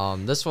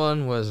 This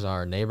one was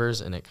our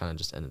neighbor's, and it kind of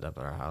just ended up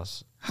at our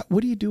house.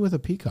 What do you do with a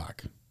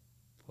peacock?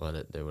 Let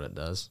it do what it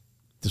does.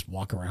 Just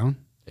walk around?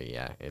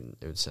 Yeah, it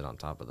would sit on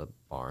top of the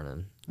barn,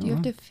 and Do you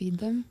have to feed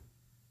them?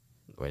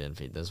 we didn't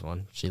feed this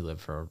one. She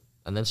lived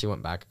and then she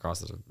went back across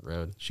the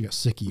road. She got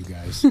sick of you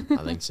guys.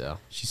 I think so.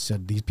 She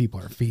said, these people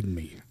are feeding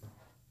me.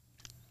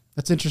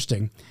 That's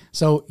interesting.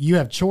 So you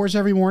have chores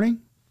every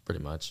morning?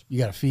 Pretty much. You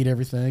got to feed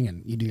everything,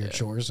 and you do your Yeah.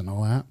 chores and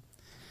all that?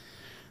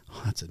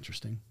 Oh, that's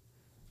interesting.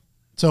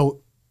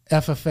 So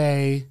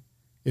FFA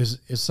is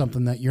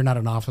something that you're not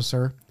an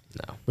officer,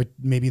 No, but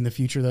maybe in the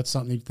future that's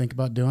something you'd think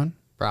about doing?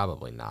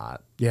 probably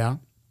not. Yeah.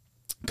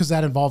 Because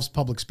that involves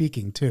public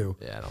speaking too.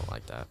 Yeah, I don't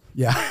like that.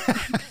 Yeah.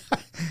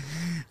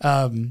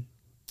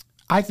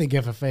 I think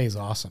FFA is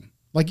awesome.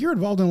 Like, you're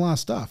involved in a lot of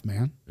stuff,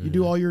 man. You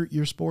do all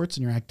your sports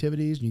and your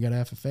activities, and you got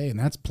FFA, and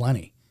that's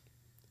plenty.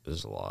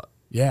 There's a lot.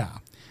 Yeah.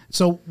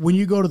 So when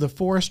you go to the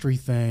forestry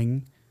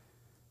thing,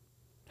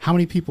 how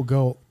many people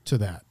go to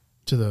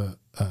the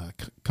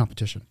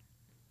competition?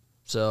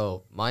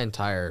 So my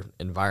entire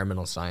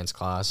environmental science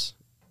class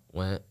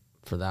went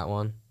for that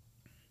one,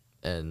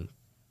 and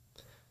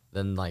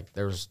then like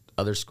there's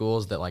other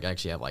schools that like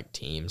actually have like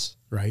teams.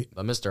 Right.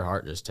 But Mr.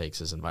 Hart just takes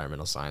his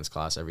environmental science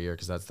class every year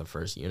because that's the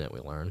first unit we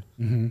learn.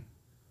 Mm-hmm.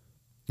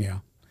 Yeah.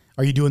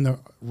 Are you doing the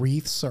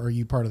wreaths? Or are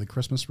you part of the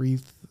Christmas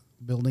wreath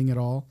building at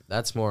all?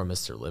 That's more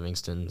Mr.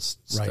 Livingston's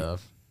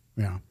stuff.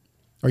 Yeah.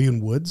 Are you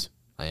in woods?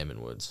 I am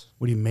in woods.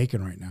 What are you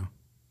making right now?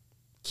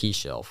 Key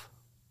shelf.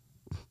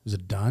 Is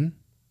it done?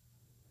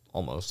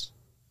 Almost.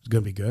 It's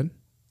going to be good?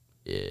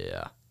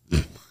 Yeah.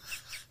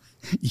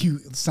 You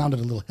sounded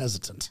a little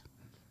hesitant.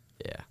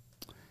 Yeah.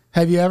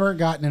 Have you ever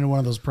gotten into one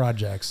of those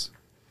projects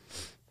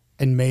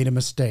and made a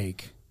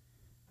mistake,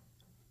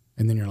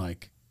 and then you're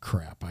like,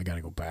 crap, I got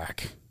to go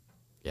back?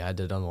 Yeah, I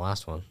did it on the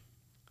last one.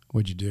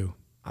 What'd you do?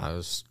 I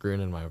was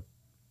screwing in my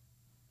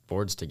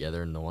boards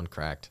together and the one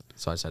cracked,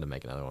 so I just had to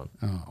make another one.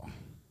 Oh.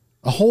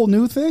 A whole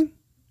new thing?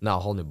 No, a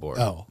whole new board.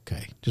 Oh,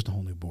 okay. Just a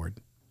whole new board.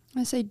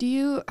 I say,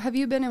 have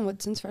you been in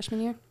wood since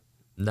freshman year?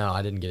 No,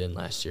 I didn't get in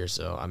last year,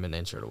 so I'm an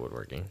intro to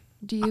woodworking.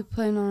 Do you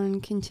plan on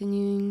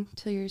continuing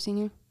till you're a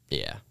senior?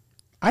 Yeah.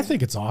 I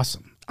think it's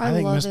awesome. I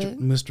think love Mr. it.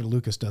 Mr.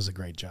 Lucas does a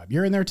great job.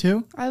 You're in there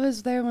too? I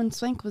was there when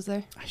Swank was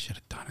there. I should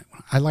have done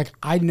it.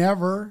 I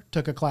never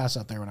took a class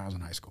out there when I was in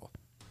high school,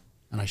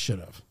 and I should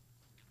have.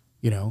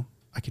 You know,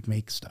 I could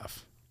make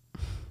stuff.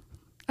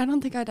 I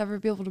don't think I'd ever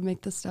be able to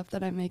make the stuff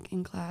that I make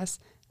in class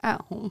at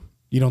home.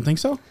 You don't think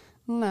so?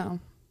 No,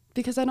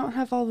 because I don't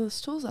have all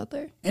those tools out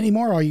there.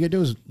 Anymore, all you gotta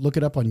do is look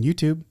it up on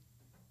YouTube,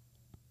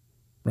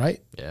 right?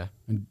 Yeah.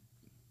 And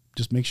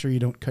just make sure you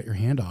don't cut your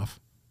hand off.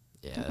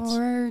 Yeah.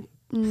 Or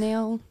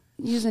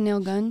use a nail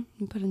gun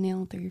and put a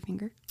nail through your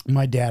finger.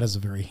 My dad is a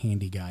very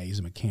handy guy. He's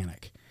a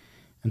mechanic.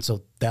 And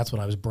so that's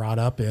what I was brought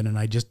up in, and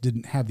I just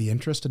didn't have the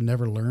interest and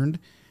never learned.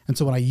 And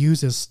so when I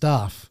use his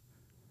stuff,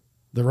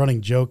 the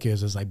running joke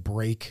is I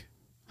break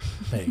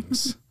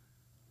things.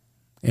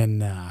 And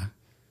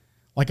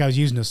like I was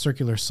using a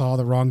circular saw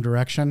the wrong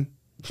direction,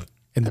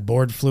 and the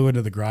board flew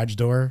into the garage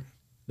door.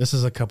 This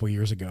is a couple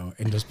years ago,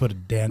 and just put a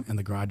dent in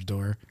the garage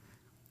door.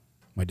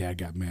 My dad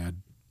got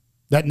mad.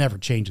 That never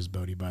changes,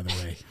 Bodie, by the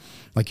way.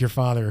 Like your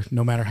father,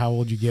 no matter how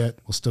old you get,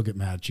 will still get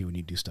mad at you when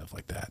you do stuff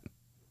like that.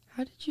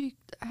 How did you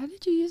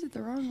use it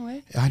the wrong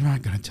way? I'm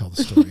not going to tell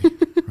the story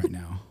right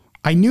now.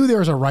 I knew there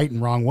was a right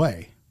and wrong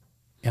way,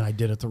 and I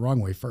did it the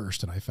wrong way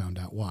first, and I found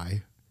out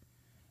why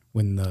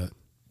when the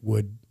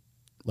wood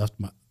left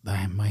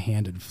my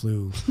hand and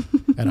flew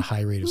at a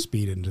high rate of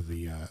speed into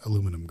the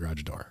aluminum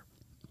garage door.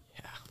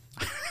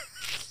 Yeah.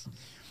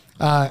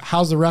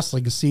 How's the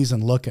wrestling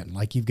season looking?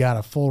 Like, you've got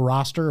a full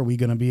roster. Are we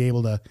going to be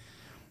able to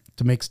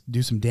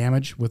do some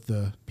damage with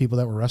the people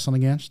that we're wrestling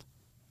against?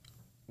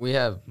 We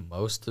have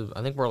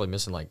I think we're only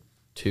missing like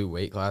 2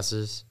 weight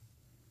classes,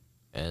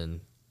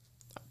 and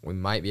we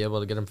might be able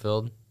to get them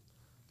filled.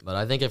 But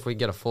I think if we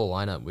get a full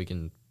lineup, we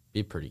can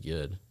be pretty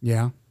good.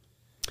 Yeah.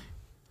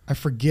 I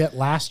forget,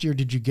 last year,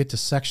 did you get to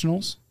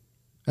sectionals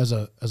as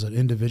an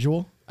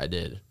individual? I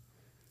did.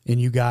 And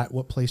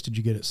what place did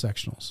you get at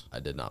sectionals? I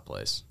did not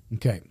place.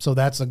 Okay. So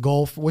that's a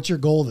goal. What's your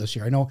goal this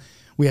year? I know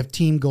we have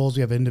team goals.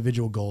 We have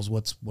individual goals.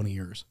 What's one of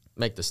yours?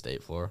 Make the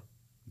state floor.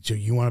 So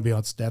you want to be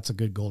on, that's a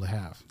good goal to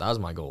have. That was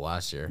my goal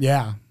last year.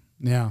 Yeah.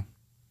 Yeah.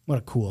 What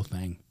a cool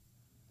thing.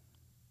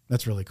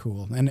 That's really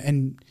cool.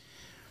 And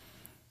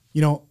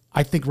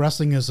I think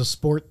wrestling is a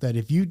sport that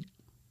if you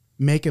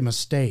make a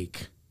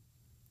mistake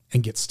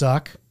and get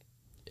stuck,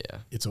 yeah,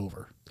 it's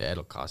over. Yeah,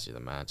 it'll cost you the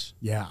match.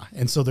 Yeah.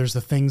 And so there's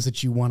the things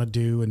that you want to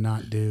do and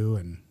not do.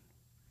 And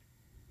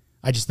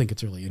I just think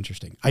it's really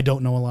interesting. I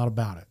don't know a lot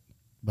about it,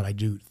 but I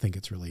do think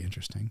it's really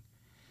interesting.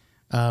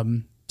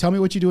 Tell me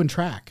what you do in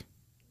track.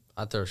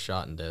 I throw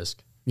shot and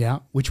disc. Yeah.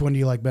 Which one do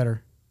you like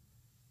better?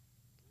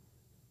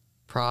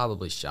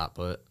 Probably shot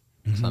put,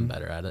 because I'm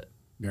better at it.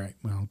 Right.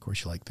 Well, of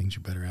course you like things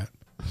you're better at.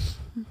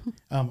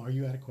 Are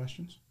you out of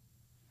questions?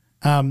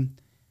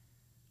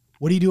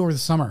 What do you do over the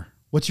summer?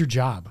 What's your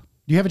job?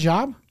 Do you have a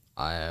job?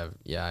 I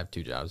have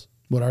 2 jobs.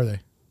 What are they?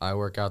 I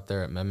work out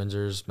there at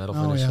Memminger's Metal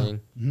Oh, yeah.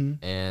 Finishing,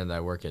 and I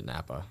work at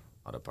Napa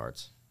Auto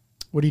Parts.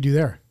 What do you do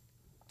there?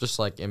 Just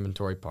like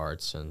inventory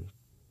parts and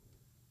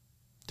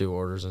do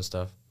orders and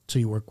stuff. So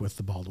you work with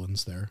the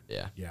Baldwins there?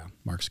 Yeah. Yeah.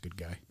 Mark's a good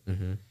guy.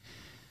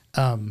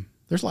 Mm-hmm.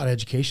 There's a lot of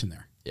education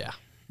there. Yeah.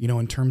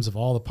 In terms of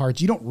all the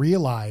parts. You don't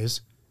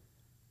realize,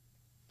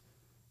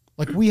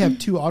 like, we have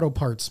 2 auto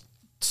parts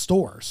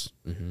stores,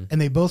 and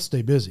they both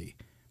stay busy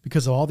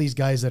because of all these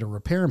guys that are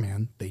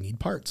repairman. They need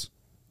parts.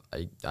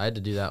 I had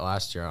to do that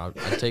last year.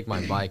 I'd take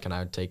my bike and I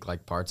would take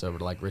like parts over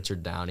to like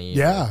Richard Downey.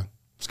 Yeah.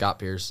 Scott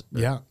Pierce.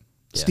 Yeah.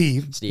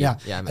 Steve. Yeah.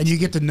 And you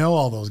get to know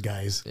all those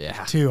guys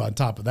too on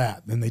top of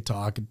that. Then they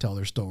talk and tell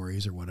their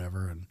stories or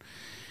whatever. And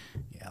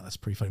yeah, that's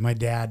pretty funny. My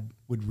dad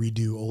would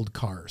redo old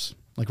cars.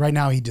 Like right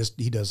now he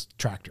does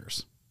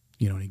tractors,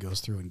 and he goes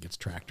through and gets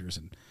tractors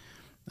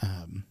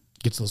and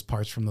gets those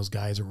parts from those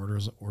guys or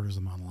orders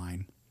them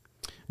online.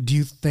 Do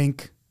you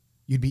think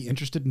you'd be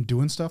interested in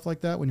doing stuff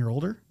like that when you're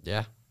older?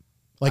 Yeah.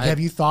 Like,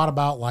 have you thought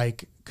about,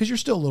 like, because you're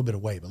still a little bit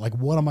away, but like,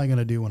 what am I going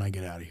to do when I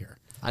get out of here?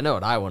 I know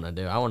what I want to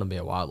do. I want to be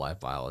a wildlife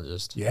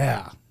biologist.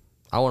 Yeah.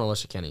 I want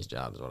Alicia Kenny's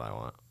job is what I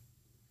want.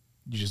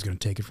 You're just going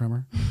to take it from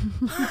her?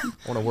 I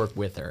want to work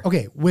with her.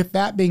 Okay, with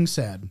that being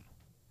said,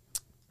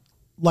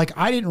 like,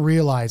 I didn't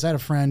realize, I had a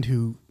friend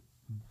who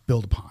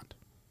built a pond.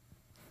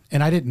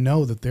 And I didn't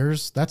know that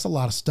that's a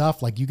lot of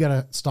stuff. Like, you got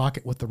to stock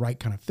it with the right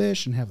kind of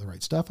fish and have the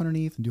right stuff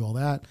underneath and do all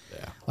that.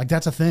 Yeah. Like,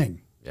 that's a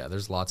thing. Yeah,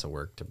 there's lots of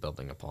work to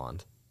building a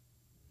pond.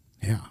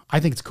 Yeah. I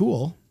think it's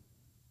cool.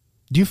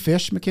 Do you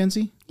fish,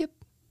 Mackenzie? Yep.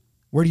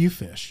 Where do you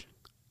fish?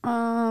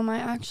 I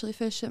actually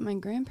fish at my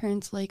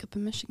grandparents' lake up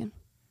in Michigan.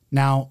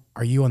 Now,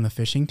 are you on the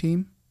fishing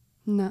team?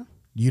 No.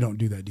 You don't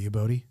do that, do you,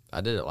 Bodie?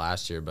 I did it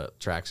last year, but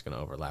track's going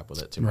to overlap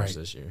with it too much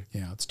this year.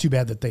 Yeah, it's too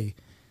bad that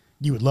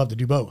you would love to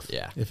do both.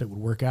 Yeah. If it would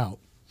work out.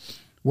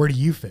 Where do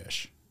you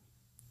fish?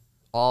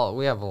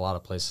 We have a lot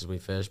of places we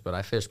fish, but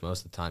I fish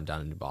most of the time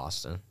down in New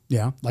Boston.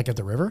 Yeah, like at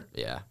the river?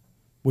 Yeah.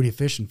 What are you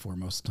fishing for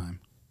most of the time?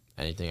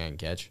 Anything I can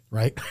catch.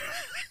 Right?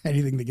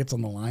 Anything that gets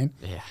on the line?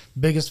 Yeah.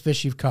 Biggest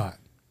fish you've caught?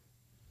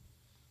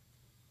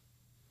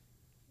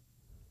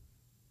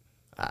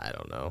 I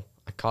don't know.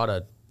 I caught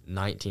a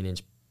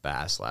 19-inch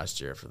bass last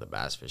year for the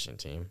bass fishing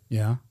team.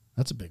 Yeah,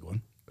 that's a big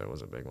one. That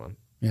was a big one.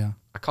 Yeah.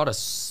 I caught a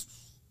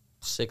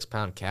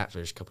 6-pound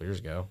catfish a couple years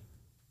ago.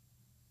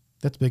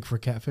 That's big for a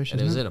catfish, And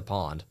isn't it was it? in a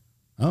pond.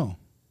 Oh,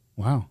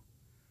 wow.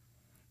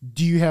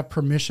 Do you have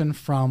permission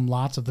from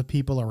lots of the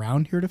people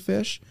around here to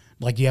fish?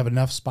 Like, you have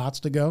enough spots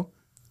to go?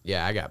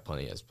 Yeah, I got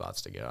plenty of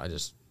spots to go.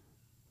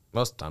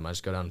 Most of the time, I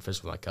just go down and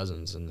fish with my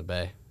cousins in the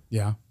bay.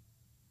 Yeah.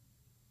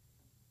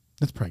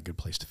 That's probably a good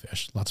place to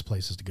fish. Lots of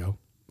places to go.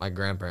 My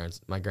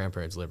grandparents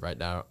live right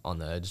down on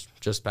the edge,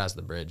 just past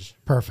the bridge.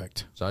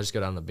 Perfect. So I just go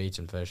down the beach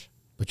and fish.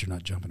 But you're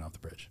not jumping off the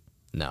bridge.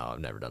 No, I've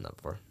never done that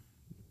before.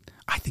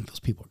 I think those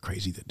people are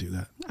crazy that do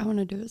that. I want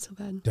to do it so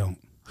bad. Don't.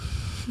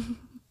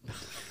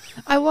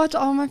 I watch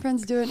all my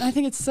friends do it, and I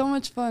think it's so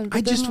much fun.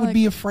 I just would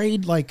be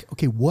afraid, like,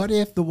 okay, what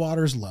if the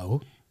water's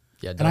low?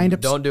 Yeah, and I end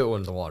up don't do it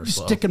when the water's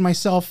slow. Sticking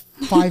myself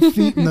 5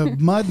 feet in the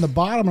mud in the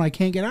bottom, and I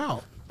can't get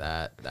out.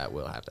 That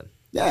will happen.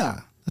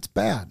 Yeah, that's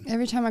bad.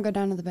 Every time I go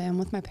down to the bay, I'm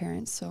with my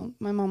parents, so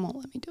my mom won't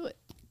let me do it.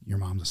 Your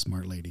mom's a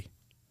smart lady.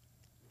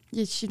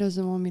 Yeah, she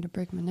doesn't want me to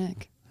break my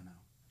neck. I know.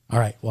 All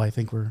right, well, I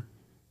think we're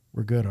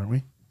good, aren't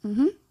we?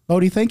 Mm-hmm.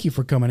 Bodie, thank you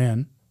for coming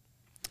in.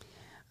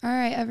 All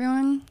right,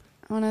 everyone.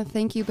 I want to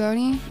thank you,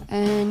 Bodie,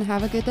 and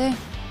have a good day.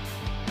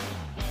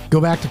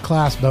 Go back to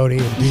class, Bodie,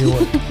 and do your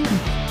work.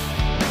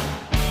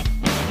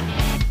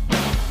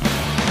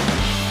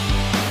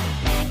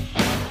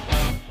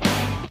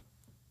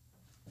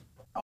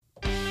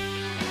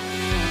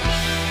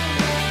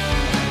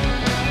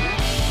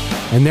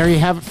 And there you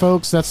have it,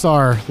 folks. That's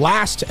our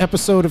last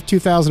episode of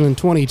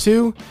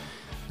 2022.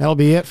 That'll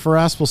be it for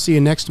us. We'll see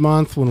you next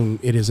month when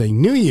it is a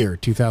new year,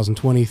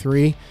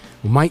 2023.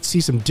 We might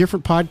see some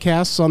different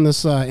podcasts on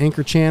this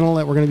Anchor channel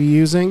that we're going to be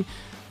using.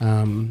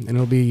 And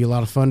it'll be a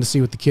lot of fun to see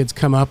what the kids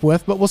come up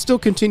with. But we'll still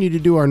continue to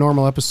do our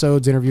normal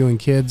episodes, interviewing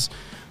kids,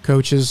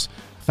 coaches,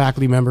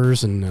 faculty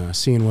members, and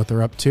seeing what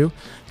they're up to.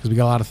 Because we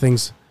got a lot of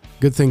things,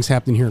 good things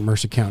happening here in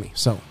Mercer County.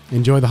 So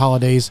enjoy the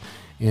holidays,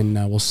 and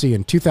we'll see you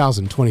in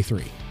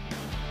 2023.